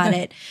think about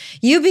it.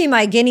 You be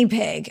my guinea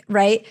pig,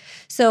 right?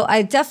 So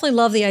I definitely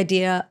love the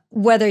idea,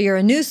 whether you're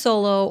a new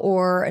solo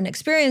or an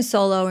experienced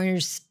solo and you're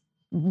just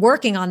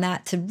working on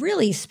that, to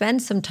really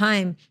spend some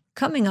time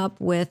coming up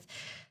with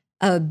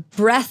a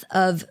breadth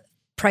of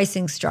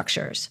pricing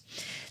structures.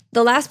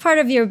 The last part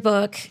of your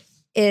book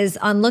is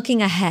on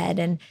looking ahead.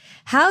 And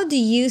how do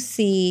you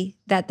see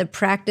that the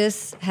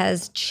practice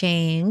has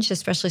changed,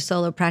 especially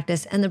solo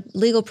practice, and the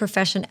legal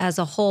profession as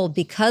a whole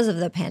because of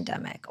the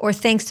pandemic, or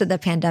thanks to the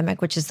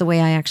pandemic, which is the way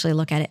I actually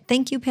look at it?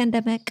 Thank you,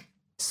 pandemic.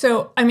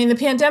 So, the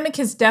pandemic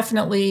has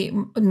definitely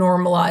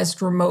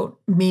normalized remote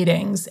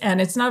meetings.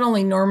 And it's not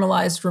only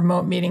normalized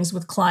remote meetings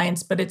with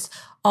clients, but it's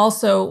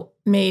also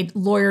made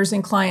lawyers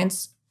and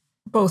clients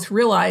both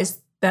realize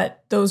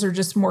that those are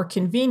just more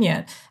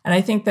convenient. And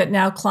I think that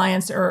now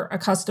clients are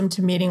accustomed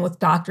to meeting with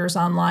doctors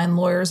online,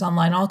 lawyers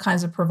online, all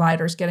kinds of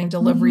providers, getting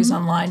deliveries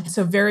online.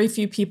 So very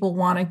few people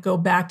want to go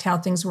back to how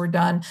things were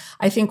done.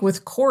 I think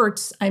with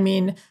courts,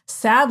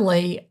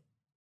 sadly,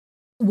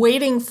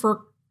 waiting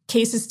for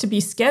cases to be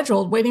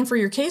scheduled, waiting for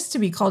your case to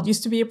be called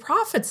used to be a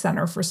profit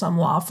center for some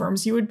law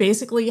firms. You would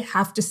basically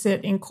have to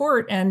sit in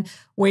court and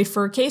wait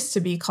for a case to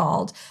be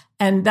called.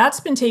 And that's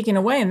been taken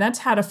away, and that's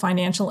had a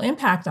financial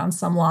impact on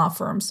some law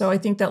firms. So I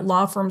think that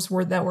law firms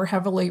that were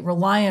heavily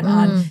reliant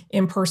on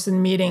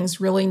in-person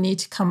meetings really need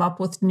to come up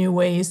with new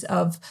ways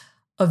of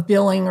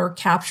billing or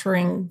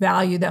capturing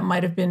value that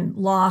might have been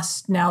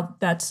lost now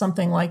that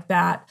something like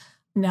that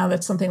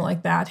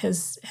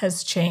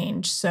has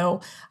changed.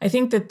 So I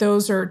think that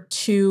those are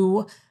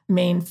 2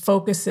 main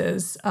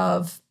focuses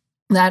of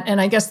that.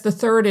 And I guess the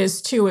third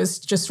is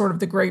just sort of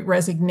the great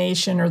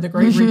resignation or the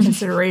great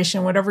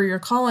reconsideration, whatever you're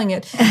calling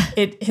it.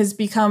 It has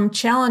become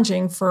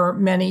challenging for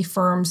many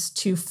firms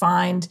to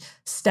find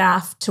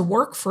staff to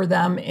work for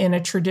them in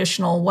a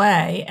traditional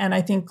way. And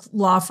I think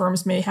law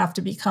firms may have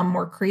to become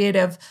more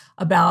creative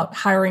about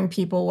hiring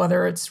people,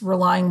 whether it's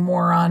relying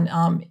more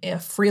on a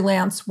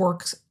freelance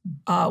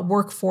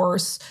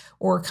workforce,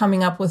 or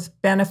coming up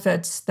with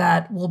benefits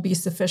that will be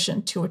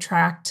sufficient to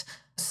attract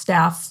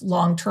staff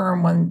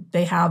long-term when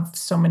they have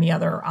so many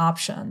other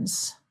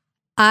options.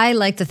 I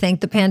like to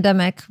thank the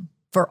pandemic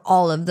for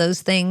all of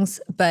those things,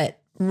 but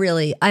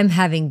really, I'm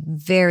having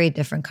very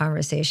different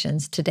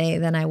conversations today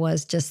than I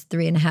was just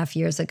 3.5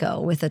 years ago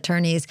with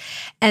attorneys.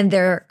 And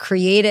they're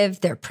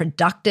creative, they're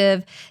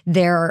productive,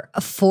 they're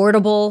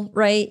affordable,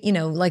 right? You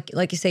know,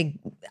 like you say,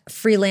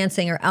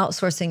 freelancing or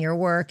outsourcing your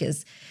work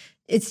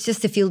it's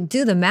just, if you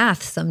do the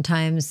math,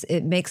 sometimes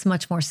it makes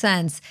much more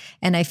sense.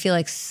 And I feel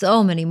like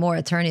so many more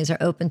attorneys are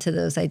open to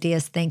those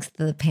ideas thanks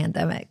to the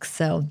pandemic.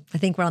 So I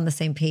think we're on the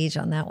same page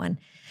on that one.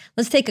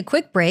 Let's take a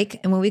quick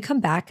break. And when we come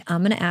back,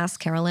 I'm going to ask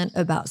Carolyn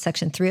about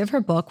section 3 of her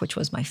book, which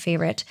was my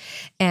favorite,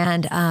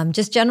 and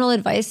just general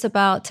advice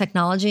about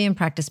technology and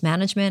practice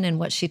management and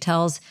what she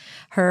tells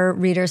her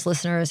readers,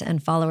 listeners,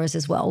 and followers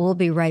as well. We'll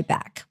be right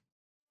back.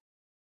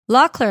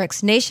 Law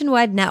Clerk's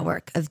nationwide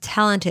network of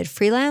talented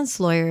freelance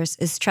lawyers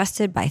is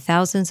trusted by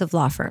thousands of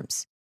law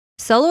firms.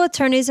 Solo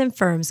attorneys and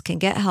firms can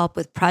get help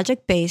with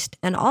project-based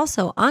and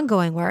also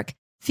ongoing work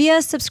via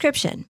a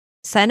subscription.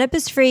 Sign up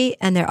is free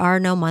and there are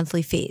no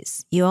monthly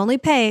fees. You only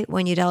pay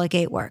when you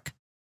delegate work.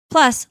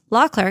 Plus,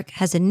 Law Clerk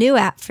has a new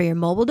app for your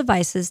mobile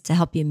devices to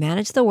help you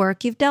manage the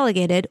work you've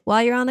delegated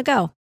while you're on the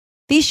go.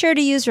 Be sure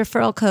to use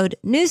referral code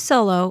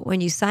NEWSOLO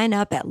when you sign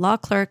up at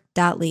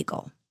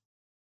lawclerk.legal.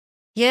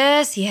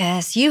 Yes,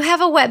 you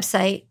have a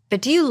website,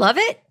 but do you love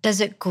it? Does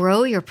it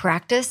grow your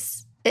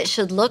practice? It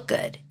should look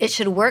good, it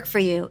should work for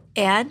you,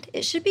 and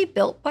it should be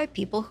built by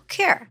people who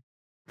care.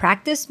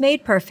 Practice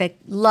Made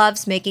Perfect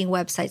loves making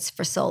websites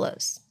for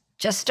solos,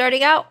 just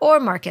starting out or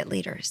market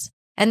leaders.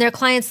 And their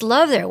clients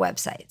love their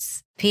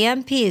websites.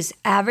 PMP's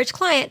average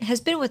client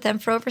has been with them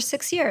for over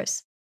 6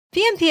 years.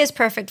 PMP is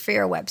perfect for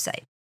your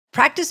website.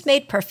 Practice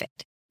Made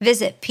Perfect.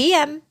 Visit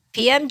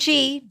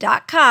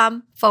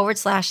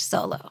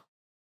pmpmg.com/solo.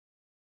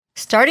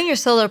 Starting your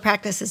solo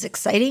practice is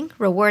exciting,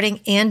 rewarding,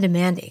 and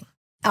demanding.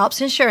 Alps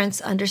Insurance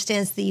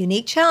understands the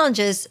unique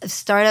challenges of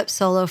startup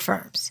solo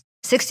firms.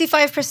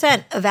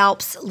 65% of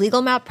Alps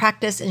legal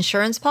malpractice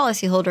insurance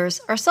policyholders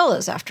are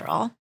solos, after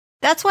all.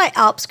 That's why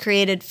Alps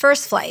created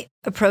First Flight,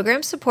 a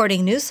program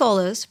supporting new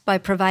solos by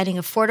providing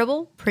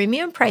affordable,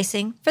 premium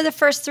pricing for the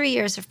first 3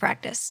 years of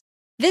practice.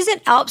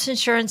 Visit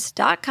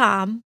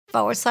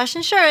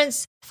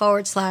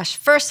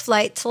alpsinsurance.com/insurance/First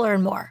Flight to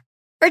learn more.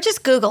 Or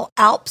just Google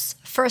Alps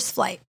First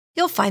Flight.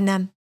 You'll find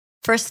them.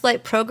 First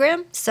Flight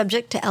program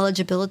subject to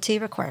eligibility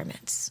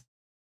requirements.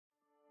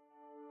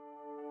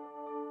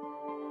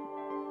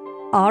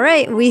 All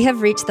right, we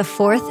have reached the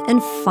 4th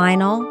and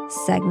final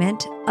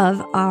segment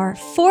of our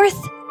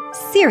 4th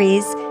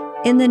series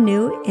in the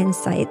New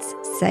Insights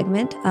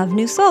segment of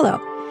New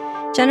Solo.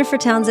 Jennifer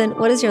Townsend,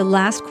 what is your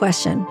last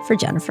question for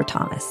Jennifer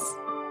Thomas?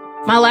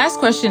 My last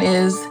question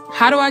is,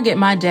 how do I get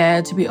my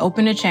dad to be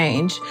open to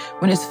change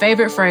when his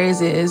favorite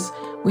phrase is,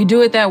 we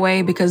do it that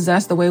way because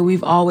that's the way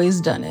we've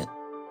always done it?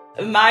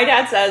 My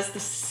dad says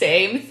the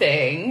same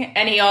thing,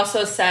 and he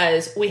also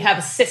says we have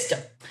a system.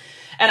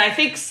 And I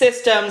think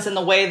systems and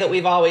the way that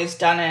we've always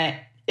done it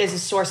is a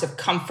source of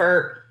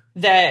comfort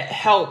that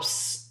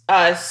helps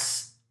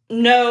us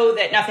know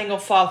that nothing will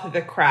fall through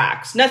the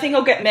cracks. Nothing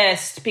will get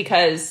missed,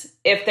 because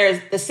if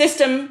the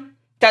system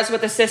does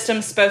what the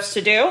system's supposed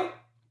to do,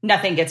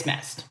 nothing gets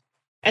missed.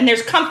 And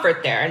there's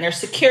comfort there, and there's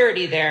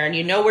security there, and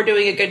you know we're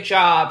doing a good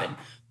job, and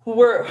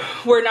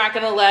we're not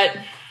going to let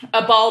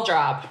a ball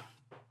drop.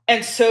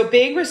 And so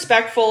being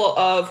respectful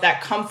of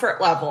that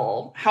comfort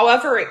level,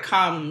 however it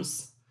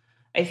comes,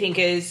 I think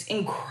is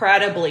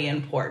incredibly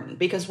important,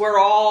 because we're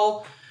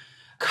all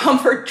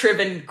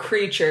comfort-driven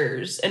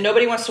creatures, and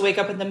nobody wants to wake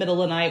up in the middle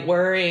of the night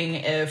worrying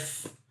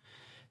if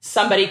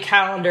somebody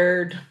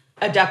calendared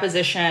a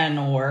deposition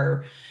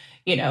or,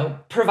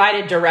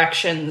 provided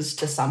directions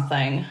to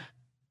something.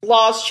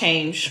 Laws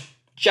change,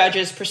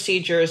 judges'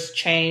 procedures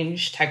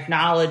change,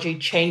 technology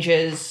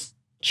changes.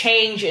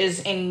 Change is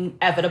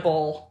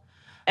inevitable.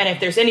 And if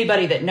there's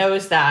anybody that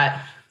knows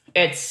that,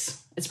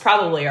 it's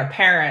probably our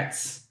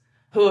parents,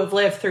 who have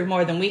lived through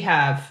more than we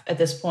have at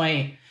this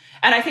point.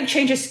 And I think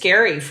change is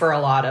scary for a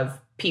lot of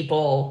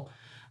people.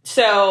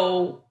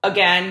 So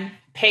again,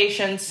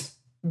 patience,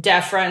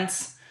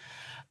 deference,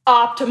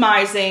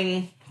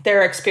 optimizing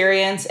their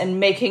experience and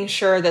making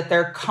sure that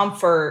their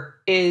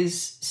comfort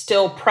is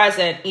still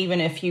present, even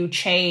if you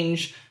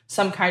change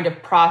some kind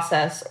of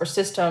process or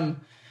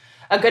system.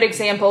 A good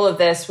example of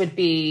this would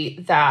be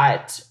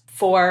that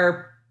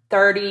for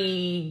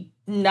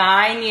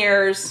 39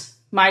 years,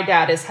 my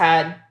dad has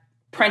had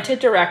printed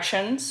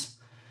directions,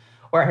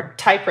 or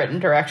typewritten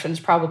directions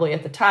probably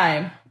at the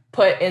time,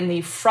 put in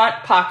the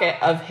front pocket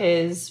of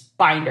his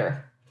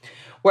binder.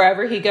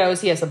 Wherever he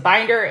goes, he has a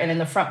binder, and in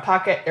the front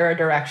pocket, there are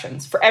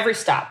directions for every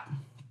stop.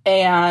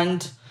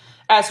 And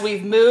as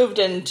we've moved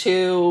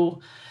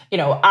into,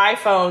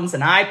 iPhones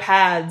and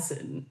iPads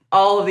and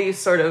all of these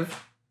sort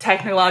of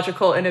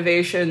technological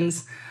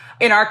innovations,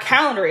 in our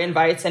calendar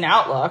invites in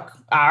Outlook,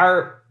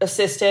 our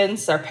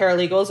assistants, our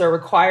paralegals are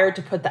required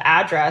to put the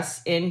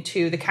address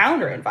into the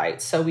calendar invite.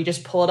 So we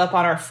just pull it up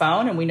on our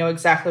phone and we know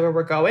exactly where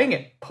we're going.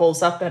 It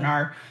pulls up in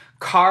our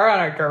car on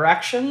our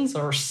directions,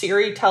 or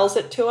Siri tells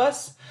it to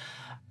us.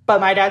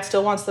 But my dad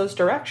still wants those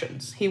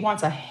directions. He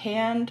wants a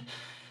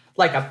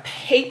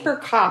paper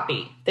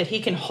copy that he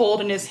can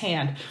hold in his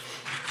hand,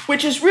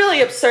 which is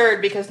really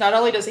absurd because not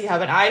only does he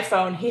have an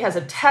iPhone, he has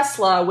a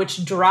Tesla,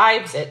 which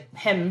drives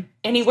him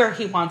anywhere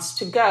he wants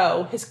to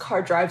go. His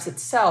car drives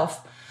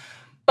itself.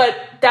 But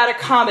that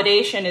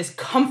accommodation is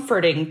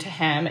comforting to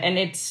him, and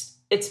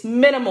it's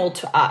minimal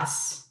to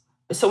us.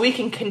 So we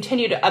can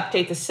continue to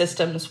update the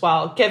systems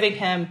while giving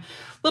him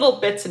little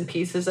bits and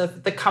pieces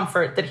of the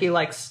comfort that he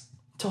likes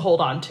to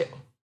hold on to.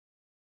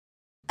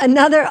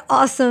 Another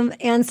awesome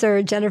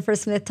answer, Jennifer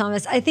Smith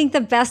Thomas. I think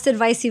the best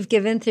advice you've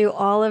given through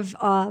all of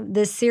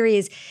this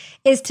series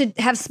is to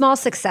have small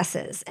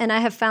successes. And I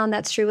have found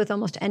that's true with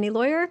almost any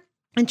lawyer.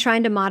 And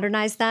trying to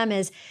modernize them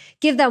is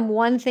give them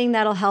one thing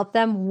that'll help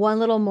them, one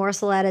little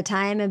morsel at a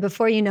time. And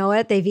before you know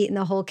it, they've eaten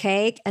the whole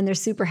cake and they're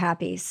super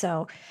happy.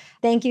 So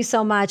thank you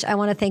so much. I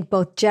want to thank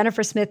both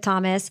Jennifer Smith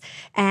Thomas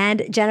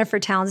and Jennifer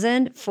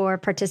Townsend for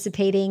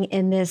participating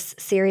in this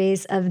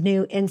series of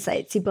new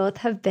insights. You both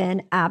have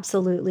been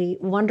absolutely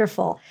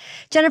wonderful.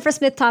 Jennifer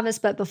Smith Thomas,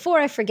 but before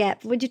I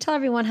forget, would you tell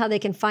everyone how they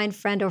can find,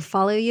 friend, or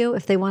follow you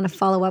if they want to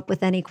follow up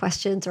with any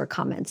questions or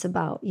comments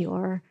about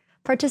your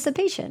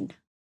participation?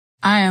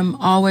 I am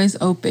always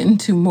open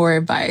to more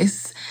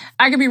advice.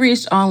 I can be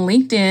reached on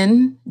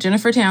LinkedIn,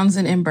 Jennifer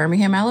Townsend in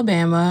Birmingham,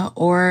 Alabama,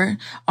 or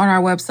on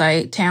our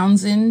website,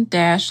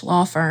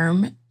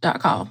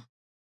 townsend-lawfirm.com.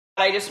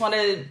 I just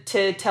wanted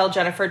to tell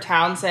Jennifer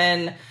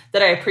Townsend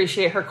that I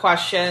appreciate her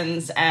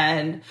questions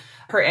and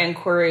her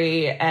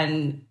inquiry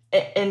and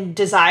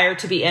desire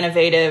to be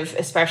innovative,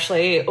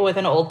 especially with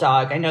an old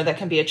dog. I know that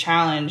can be a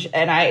challenge.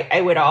 And I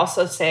would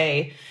also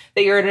say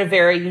that you're in a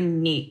very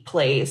unique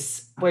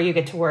place where you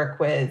get to work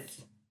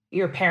with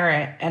your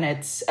parent, and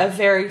it's a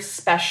very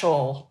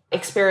special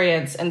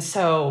experience. And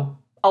so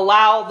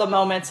allow the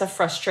moments of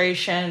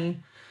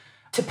frustration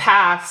to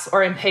pass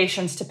or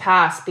impatience to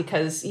pass,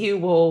 because you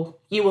will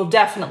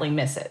definitely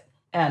miss it.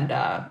 And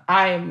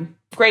I'm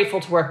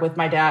grateful to work with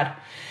my dad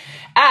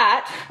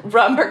at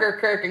Rumberger,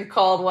 Kirk &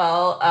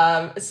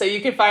 Caldwell. So you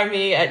can find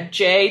me at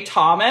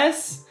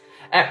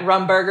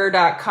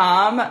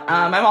jthomas@rumberger.com.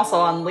 I'm also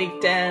on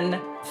LinkedIn,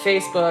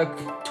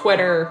 Facebook,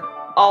 Twitter,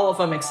 all of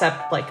them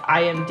except like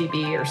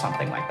IMDb or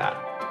something like that.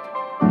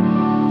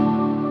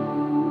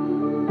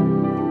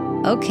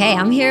 Okay,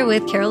 I'm here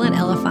with Carolyn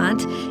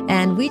Elefant,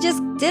 and we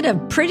just did a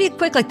pretty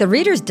quick, like the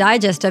Reader's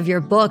Digest of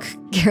your book,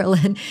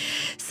 Carolyn,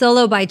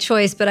 Solo by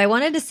Choice. But I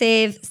wanted to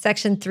save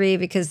section 3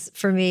 because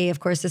for me, of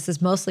course, this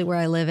is mostly where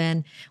I live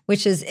in,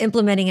 which is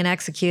implementing and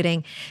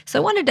executing. So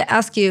I wanted to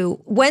ask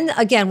you, when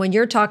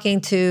you're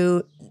talking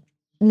to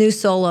new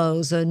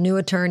solos or new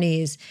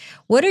attorneys,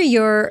 what are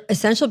your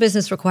essential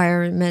business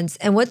requirements,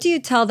 and what do you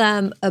tell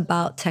them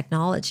about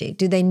technology?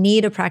 Do they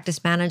need a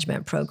practice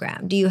management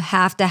program? Do you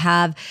have to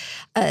have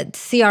a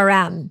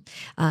CRM?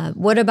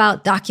 What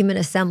about document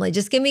assembly?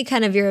 Just give me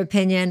kind of your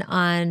opinion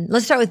on,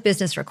 let's start with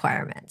business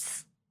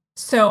requirements.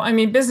 So, I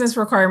mean, business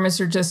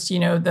requirements are just,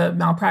 the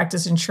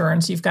malpractice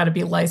insurance. You've got to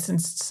be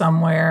licensed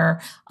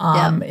somewhere.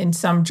 In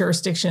some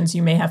jurisdictions,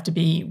 you may have to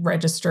be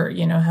registered,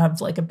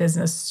 have like a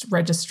business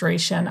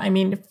registration. I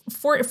mean,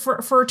 for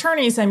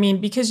attorneys, I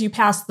mean, because you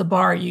pass the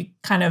bar, you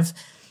kind of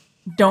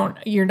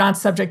you're not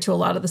subject to a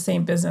lot of the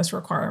same business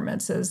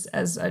requirements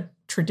as a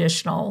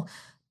traditional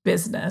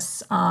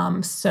business.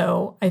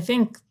 So I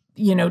think,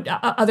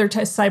 other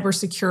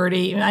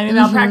cybersecurity. I mean,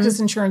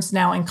 malpractice insurance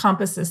now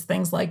encompasses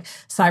things like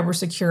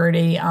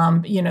cybersecurity,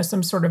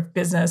 some sort of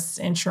business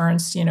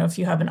insurance. If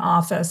you have an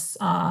office,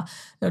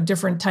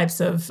 different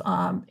types of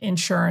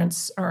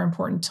insurance are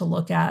important to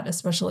look at,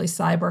 especially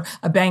cyber,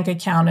 a bank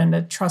account and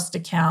a trust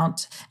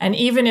account. And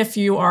even if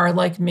you are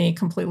like me,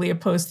 completely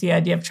opposed to the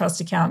idea of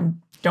trust account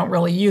and don't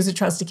really use a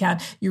trust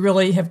account, you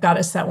really have got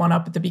to set one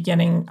up at the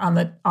beginning on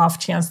the off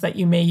chance that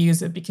you may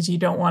use it, because you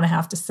don't want to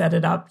have to set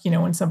it up,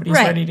 when somebody's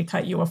ready to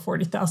cut you a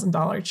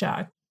 $40,000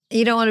 check.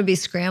 You don't want to be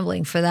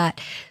scrambling for that.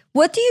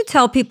 What do you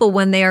tell people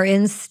when they are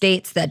in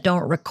states that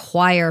don't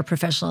require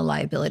professional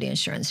liability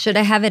insurance? Should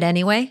I have it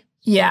anyway?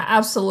 Yeah,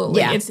 absolutely.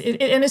 Yeah.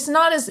 It's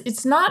not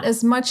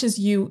as much as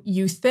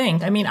you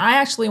think. I mean, I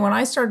actually, when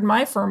I started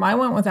my firm, I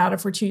went without it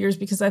for 2 years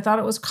because I thought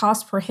it was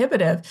cost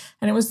prohibitive,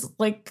 and it was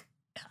like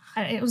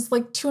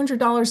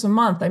 $200 a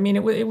month. I mean,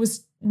 it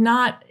was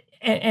not,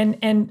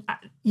 and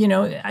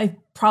I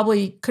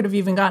probably could have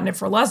even gotten it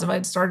for less if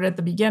I'd started at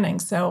the beginning.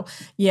 So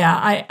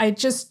yeah, I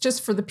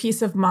just for the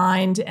peace of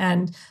mind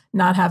and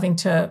not having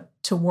to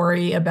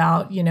worry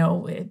about,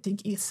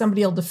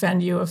 somebody will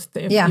defend you if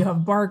you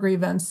have bar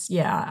grievance.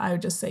 Yeah, I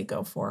would just say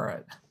go for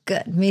it.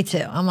 Good. Me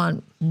too.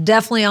 I'm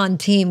definitely on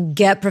team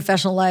get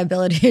professional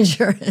liability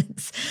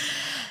insurance.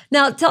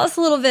 Now, tell us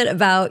a little bit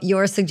about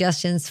your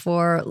suggestions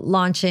for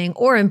launching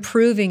or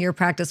improving your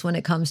practice when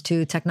it comes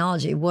to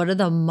technology. What are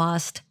the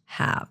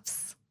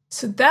must-haves?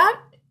 So that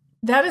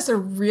is a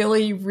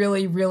really,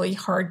 really, really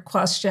hard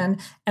question.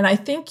 And I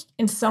think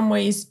in some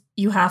ways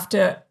you have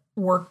to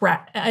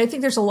I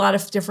think there's a lot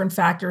of different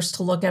factors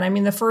to look at. I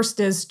mean, the first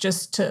is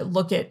just to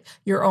look at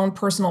your own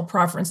personal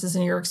preferences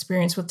and your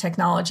experience with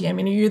technology. I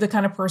mean, are you the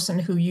kind of person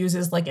who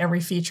uses like every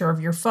feature of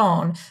your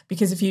phone?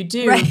 Because if you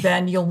do,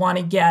 then you'll want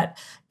to get,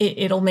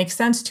 it'll make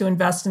sense to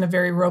invest in a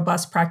very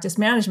robust practice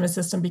management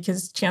system,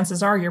 because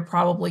chances are you're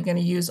probably going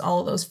to use all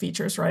of those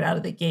features right out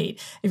of the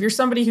gate. If you're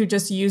somebody who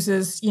just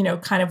uses,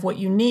 kind of what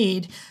you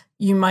need,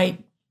 you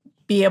might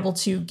be able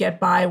to get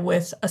by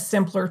with a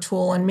simpler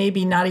tool, and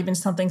maybe not even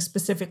something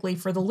specifically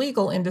for the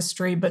legal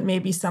industry, but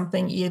maybe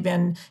something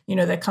even,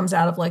 that comes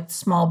out of like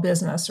small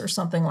business or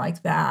something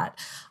like that.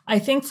 I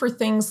think for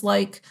things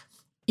like,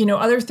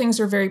 other things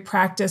are very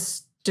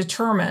practice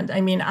determined. I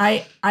mean,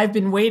 I've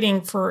been waiting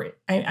for,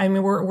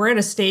 we're at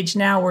a stage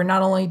now where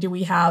not only do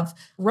we have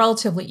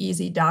relatively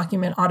easy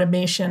document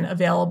automation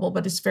available,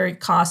 but it's very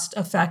cost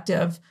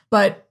effective.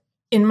 But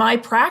in my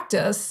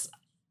practice,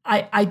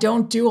 I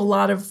don't do a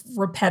lot of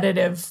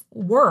repetitive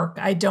work.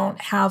 I don't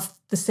have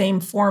the same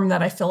form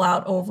that I fill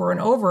out over and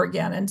over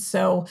again. And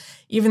so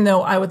even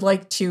though I would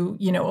like to,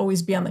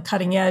 always be on the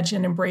cutting edge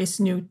and embrace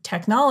new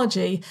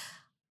technology,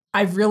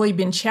 I've really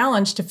been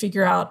challenged to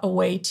figure out a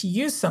way to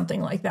use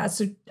something like that.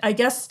 So I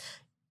guess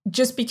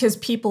just because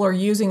people are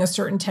using a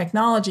certain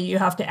technology, you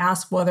have to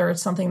ask whether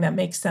it's something that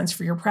makes sense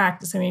for your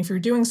practice. I mean, if you're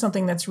doing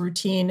something that's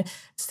routine,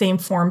 same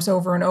forms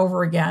over and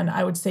over again,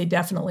 I would say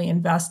definitely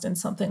invest in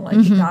something like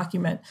a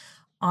document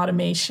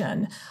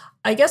automation.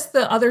 I guess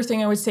the other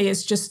thing I would say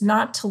is just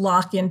not to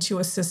lock into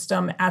a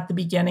system at the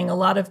beginning. A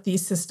lot of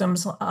these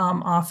systems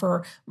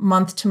offer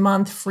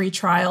month-to-month free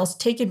trials.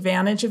 Take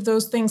advantage of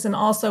those things. And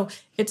also,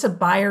 it's a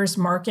buyer's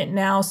market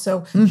now.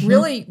 So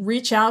really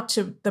reach out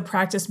to the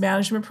practice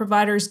management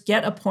providers,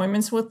 get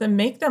appointments with them,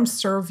 make them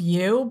serve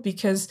you,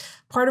 because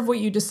part of what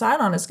you decide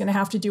on is going to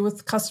have to do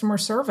with customer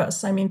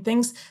service. I mean,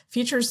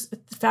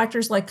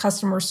 factors like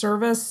customer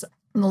service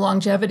and the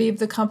longevity of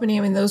the company.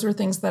 I mean, those are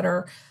things that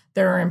are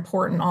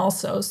important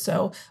also.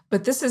 So,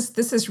 but this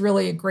is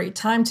really a great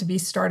time to be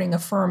starting a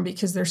firm,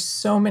 because there's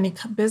so many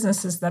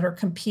businesses that are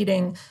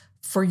competing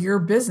for your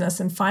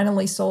business. And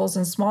finally, Souls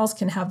and Smalls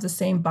can have the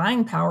same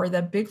buying power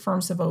that big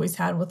firms have always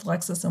had with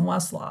Lexis and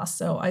Westlaw.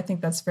 So I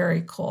think that's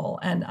very cool.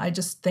 And I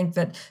just think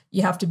that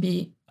you have to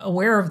be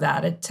aware of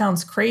that. It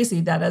sounds crazy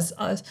that as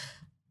a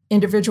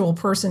individual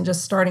person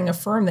just starting a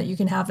firm that you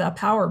can have that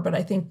power, but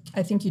I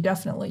think you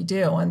definitely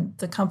do. And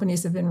the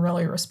companies have been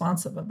really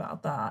responsive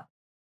about that.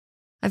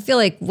 I feel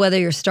like whether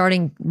you're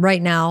starting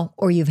right now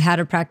or you've had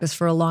a practice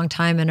for a long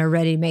time and are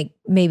ready to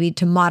maybe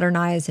to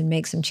modernize and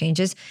make some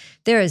changes,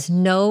 there is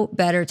no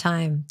better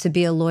time to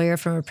be a lawyer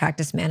from a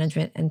practice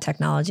management and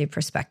technology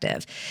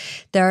perspective.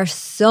 There are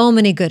so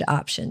many good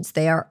options.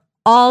 They are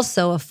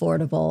also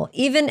affordable,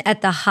 even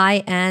at the high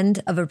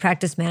end of a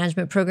practice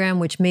management program,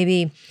 which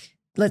maybe,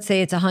 let's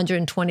say it's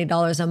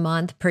 $120 a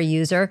month per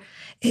user,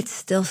 it's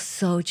still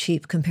so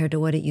cheap compared to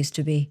what it used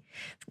to be.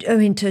 I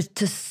mean,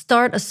 to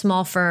start a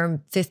small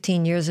firm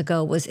 15 years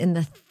ago was in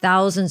the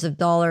thousands of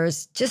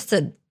dollars just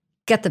to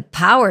get the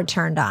power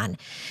turned on.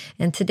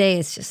 And today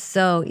it's just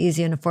so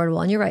easy and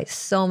affordable. And you're right,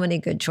 so many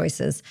good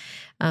choices.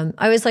 I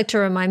always like to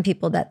remind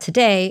people that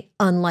today,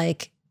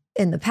 unlike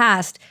in the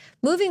past,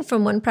 moving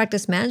from one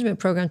practice management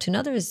program to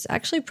another is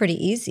actually pretty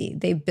easy.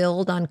 They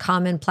build on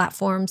common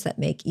platforms that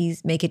make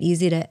it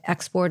easy to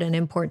export and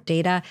import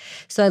data.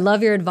 So I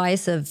love your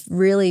advice of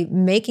really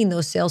making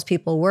those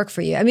salespeople work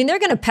for you. I mean, they're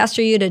going to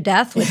pester you to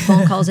death with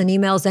phone calls and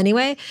emails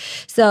anyway.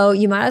 So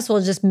you might as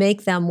well just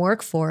make them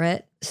work for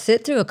it,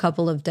 sit through a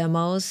couple of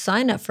demos,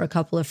 sign up for a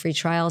couple of free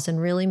trials, and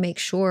really make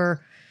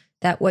sure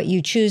that what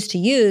you choose to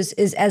use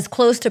is as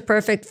close to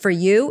perfect for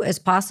you as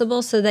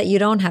possible, so that you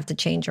don't have to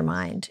change your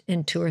mind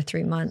in 2 or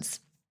 3 months.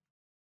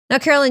 Now,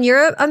 Carolyn,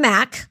 you're a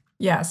Mac.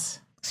 Yes.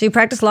 So you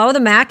practice law with a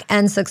Mac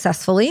and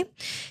successfully.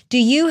 Do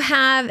you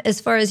have,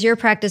 as far as your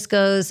practice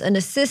goes, an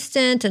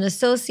assistant, an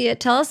associate?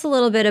 Tell us a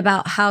little bit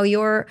about how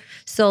your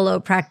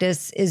solo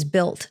practice is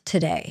built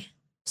today.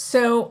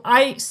 So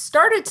I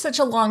started such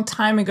a long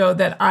time ago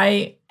that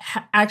I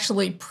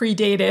actually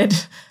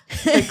predated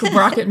like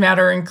Rocket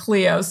Matter and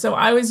Clio. So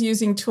I was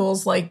using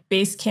tools like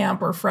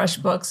Basecamp or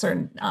FreshBooks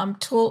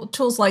or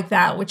tools like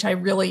that, which I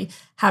really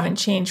haven't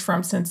changed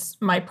from since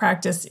my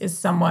practice is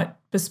somewhat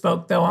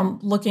bespoke, though I'm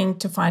looking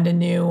to find a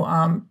new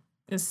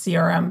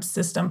CRM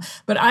system.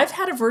 But I've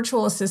had a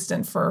virtual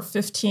assistant for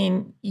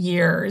 15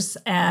 years,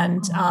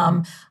 and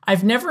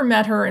I've never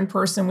met her in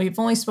person. We've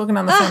only spoken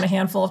on the phone a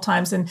handful of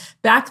times. And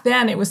back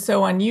then it was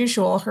so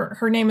unusual.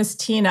 Her name is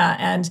Tina,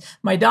 and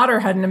my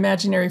daughter had an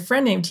imaginary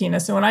friend named Tina.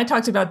 So when I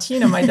talked about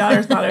Tina, my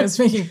daughter thought I was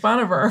making fun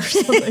of her or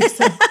something.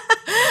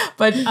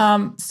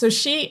 So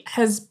she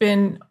has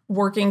been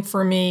working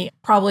for me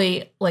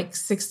probably like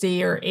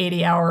 60 or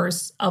 80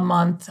 hours a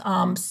month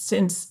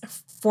since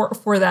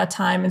for that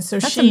time. And so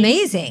that's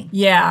amazing.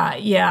 Yeah.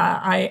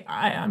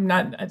 I'm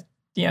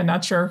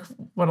not sure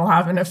what'll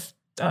happen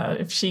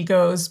if she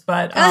goes,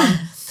 but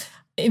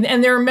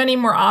and there are many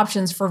more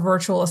options for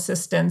virtual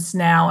assistants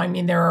now. I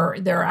mean, there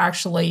are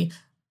actually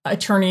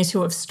attorneys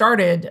who have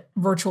started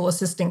virtual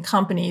assistant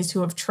companies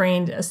who have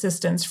trained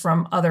assistants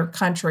from other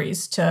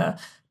countries to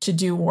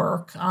do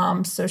work.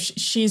 So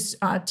she's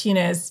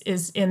Tina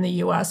is in the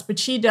U.S., but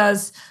she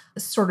does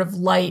sort of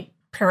light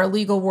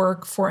paralegal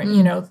work for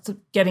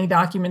getting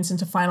documents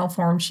into final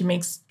form. She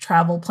makes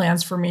travel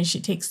plans for me.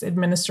 She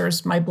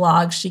administers my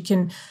blog.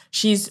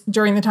 She's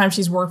during the time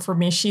she's worked for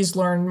me, she's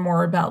learned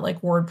more about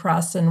like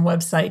WordPress and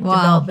website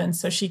development,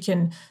 so she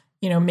can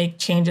make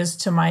changes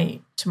to my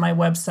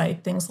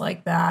website, things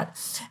like that.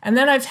 And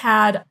then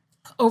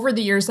over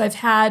the years, I've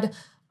had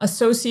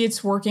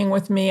associates working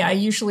with me. I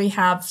usually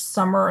have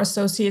summer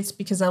associates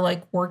because I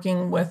like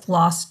working with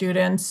law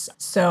students.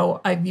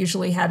 So I've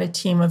usually had a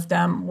team of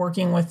them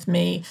working with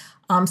me,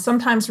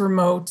 sometimes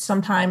remote,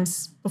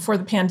 sometimes before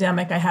the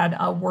pandemic, I had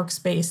a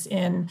workspace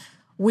in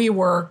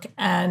WeWork,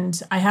 and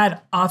I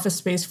had office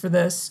space for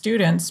the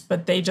students,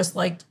 but they just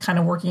liked kind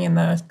of working in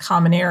the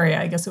common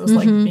area. I guess it was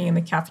like being in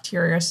the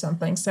cafeteria or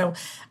something. So,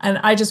 and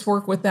I just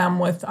work with them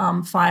with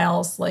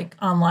files, like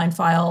online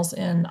files,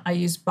 and I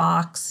use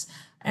Box,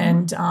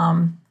 and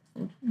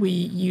we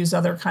use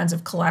other kinds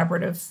of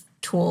collaborative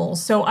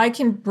tools. So I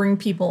can bring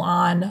people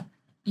on,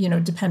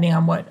 depending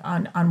on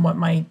what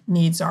my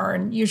needs are.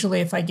 And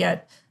usually if I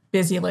get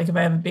busy, like if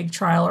I have a big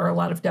trial or a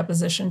lot of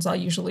depositions, I'll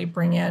usually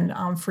bring in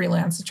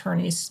freelance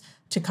attorneys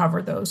to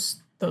cover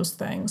those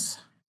things.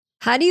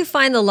 How do you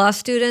find the law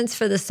students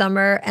for the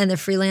summer and the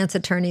freelance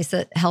attorneys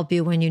that help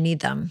you when you need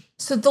them?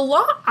 So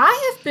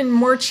I have been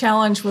more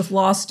challenged with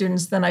law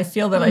students than I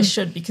feel that I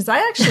should, because I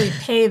actually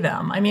pay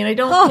them. I mean, I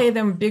don't pay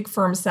them big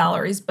firm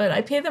salaries, but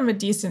I pay them a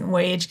decent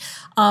wage.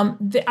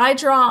 I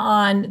draw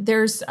on,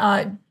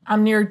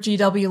 I'm near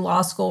GW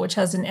Law School, which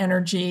has an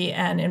energy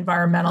and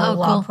environmental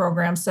law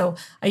program. So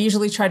I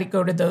usually try to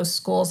go to those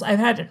schools. I've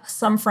had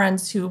some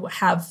friends who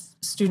have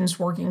students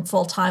working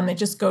full-time. They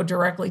just go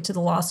directly to the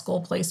law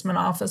school placement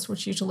office,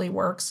 which usually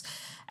works.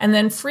 And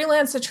then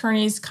freelance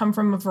attorneys come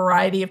from a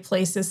variety of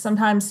places.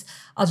 Sometimes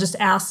I'll just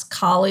ask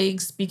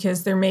colleagues,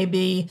 because there may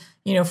be,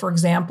 for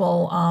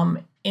example,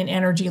 an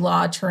energy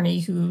law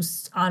attorney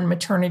who's on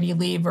maternity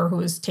leave or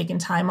who's taken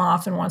time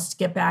off and wants to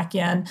get back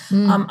in.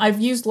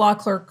 I've used Law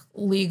Clerk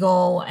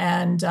Legal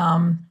and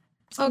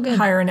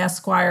Hire and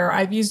Esquire.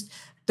 I've used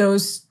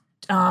those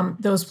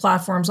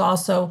platforms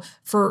also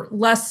for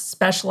less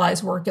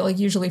specialized work, like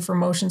usually for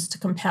motions to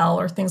compel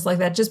or things like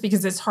that, just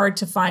because it's hard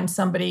to find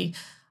somebody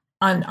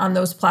on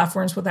those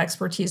platforms with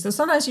expertise. So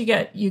sometimes you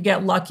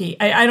get lucky.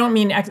 I don't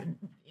mean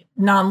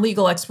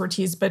non-legal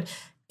expertise, but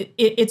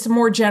it's a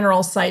more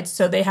general site.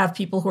 So they have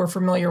people who are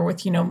familiar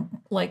with,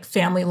 like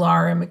family law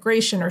or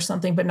immigration or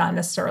something, but not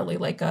necessarily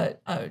like a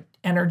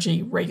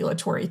energy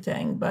regulatory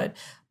thing. But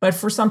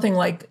for something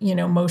like,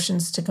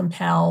 motions to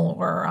compel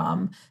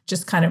or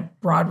just kind of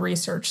broad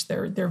research,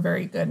 they're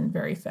very good and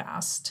very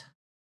fast.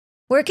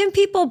 Where can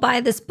people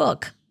buy this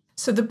book?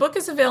 So the book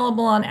is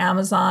available on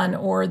Amazon,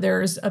 or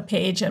there's a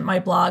page at my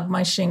blog,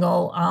 My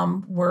Shingle.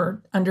 We're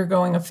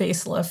undergoing a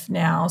facelift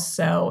now,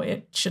 so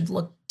it should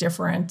look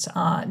different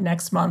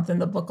next month,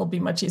 and the book will be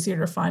much easier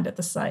to find at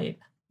the site.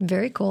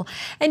 Very cool.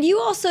 And do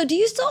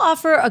you still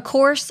offer a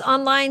course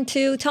online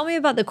too? Tell me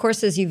about the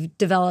courses you've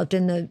developed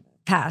in the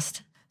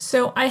past.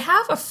 So I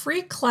have a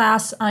free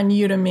class on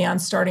Udemy on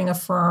starting a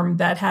firm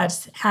that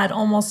has had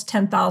almost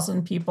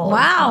 10,000 people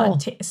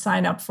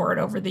sign up for it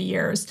over the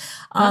years.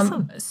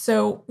 Awesome.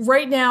 So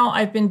right now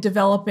I've been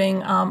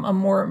developing a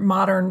more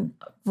modern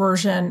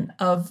version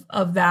of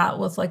that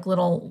with like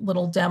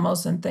little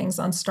demos and things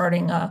on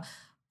starting a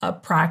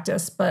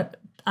practice, but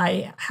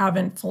I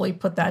haven't fully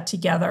put that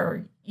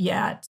together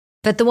yet.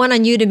 But the one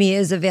on Udemy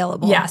is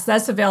available. Yes,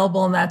 that's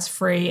available and that's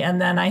free.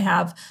 And then I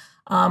have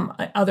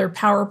other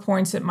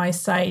PowerPoints at my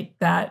site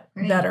that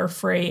are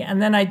free.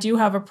 And then I do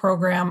have a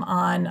program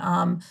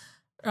on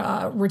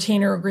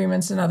retainer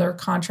agreements and other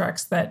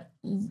contracts that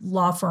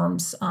law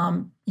firms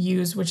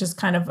use, which is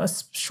kind of a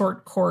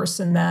short course,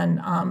 and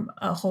then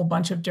a whole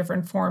bunch of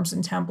different forms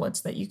and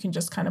templates that you can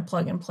just kind of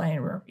plug and play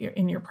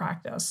in your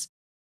practice.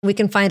 We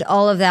can find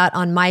all of that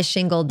on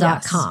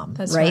myshingle.com, yes,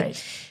 that's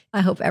right? I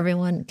hope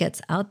everyone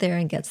gets out there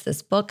and gets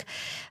this book.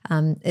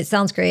 It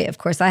sounds great. Of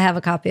course, I have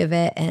a copy of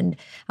it, and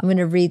I'm going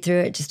to read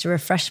through it just to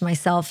refresh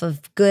myself of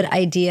good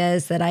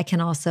ideas that I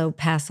can also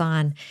pass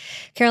on.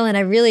 Carolyn, I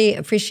really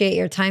appreciate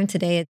your time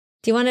today.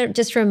 Do you want to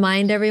just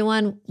remind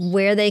everyone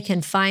where they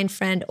can find,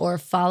 friend, or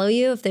follow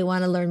you if they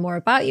want to learn more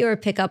about you or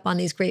pick up on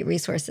these great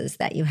resources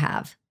that you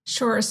have?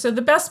 Sure. So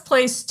the best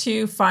place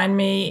to find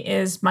me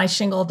is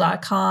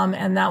myshingle.com,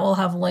 and that will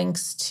have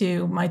links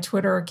to my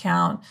Twitter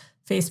account,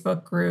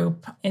 Facebook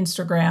group,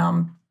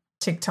 Instagram,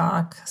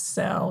 TikTok.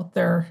 So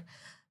the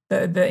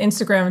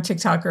Instagram and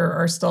TikTok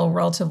are still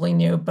relatively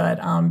new, but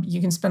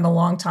you can spend a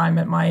long time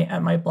at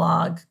my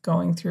blog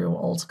going through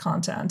old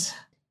content.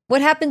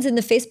 What happens in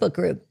the Facebook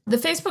group? The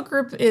Facebook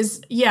group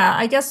is,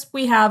 I guess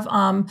we have,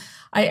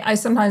 I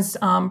sometimes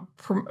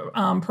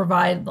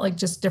provide like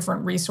just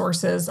different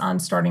resources on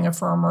starting a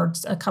firm or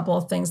a couple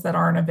of things that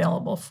aren't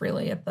available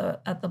freely at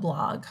the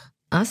blog.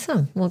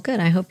 Awesome. Well, good.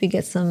 I hope you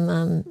get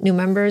some new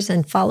members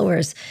and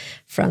followers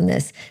from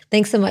this.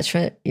 Thanks so much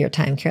for your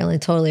time, Carolyn.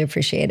 Totally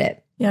appreciate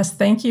it. Yes,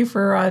 thank you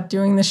for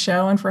doing the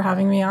show and for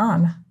having me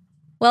on.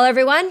 Well,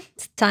 everyone,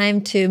 it's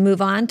time to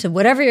move on to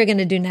whatever you're going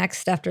to do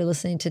next after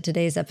listening to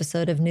today's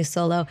episode of New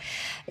Solo.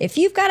 If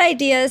you've got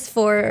ideas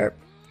for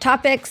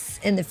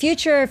topics in the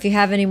future, if you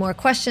have any more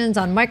questions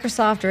on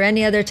Microsoft or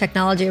any other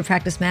technology or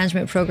practice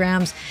management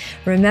programs,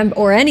 remember,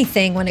 or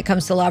anything when it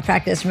comes to law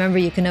practice, remember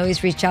you can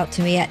always reach out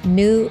to me at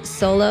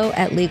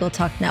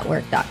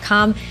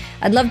newsolo@legaltalknetwork.com.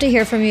 I'd love to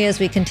hear from you as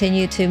we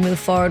continue to move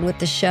forward with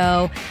the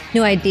show,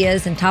 new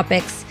ideas and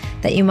topics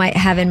that you might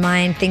have in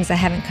mind, things I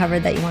haven't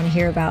covered that you want to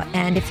hear about.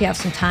 And if you have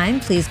some time,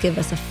 please give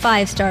us a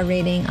 5-star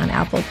rating on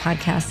Apple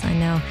Podcasts. I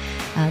know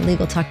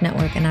Legal Talk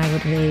Network, and I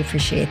would really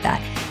appreciate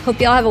that. Hope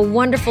you all have a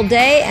wonderful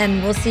day,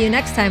 and we'll see you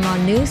next time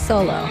on New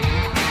Solo.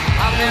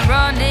 I've been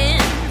running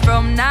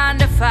from 9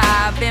 to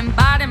 5, been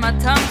biting my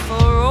tongue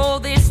for all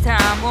this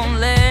time, won't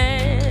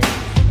let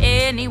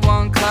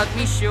anyone cut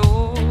me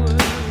short.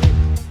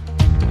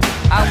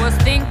 I was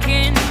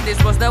thinking this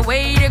was the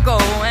way to go,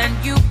 and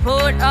you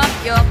put up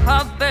your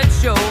puppet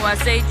show. I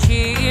say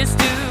cheers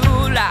to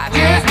life.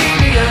 Just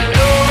leave me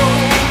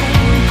alone.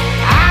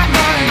 I'm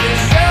running the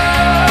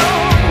show.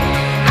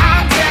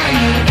 I'm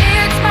telling you,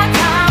 it's my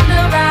time to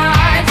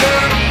rise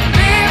up,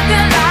 live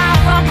the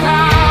life I'm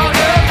proud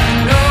of.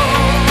 No,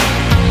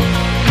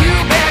 you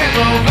better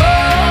go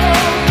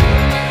home.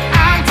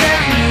 I'm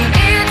telling you,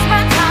 it's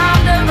my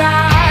time to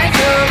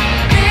rise up,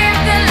 live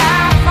the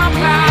life I'm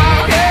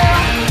proud of.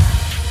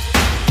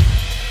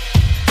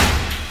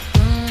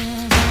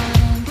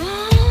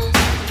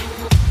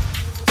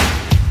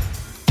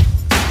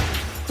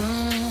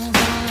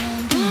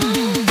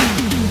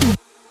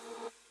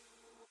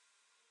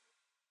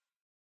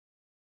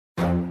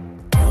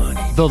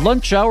 The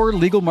Lunch Hour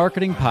Legal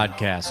Marketing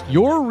Podcast,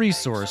 your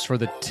resource for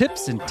the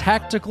tips and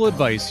tactical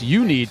advice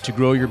you need to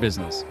grow your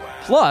business.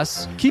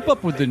 Plus, keep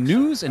up with the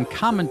news and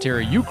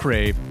commentary you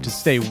crave to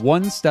stay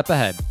one step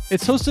ahead.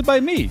 It's hosted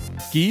by me,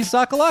 Guy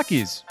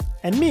Sakalakis.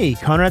 And me,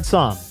 Conrad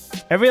Somm.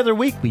 Every other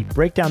week, we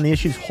break down the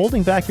issues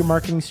holding back your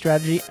marketing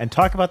strategy and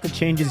talk about the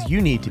changes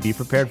you need to be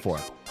prepared for.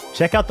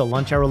 Check out the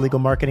Lunch Hour Legal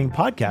Marketing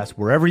Podcast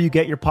wherever you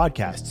get your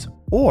podcasts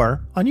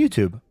or on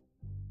YouTube.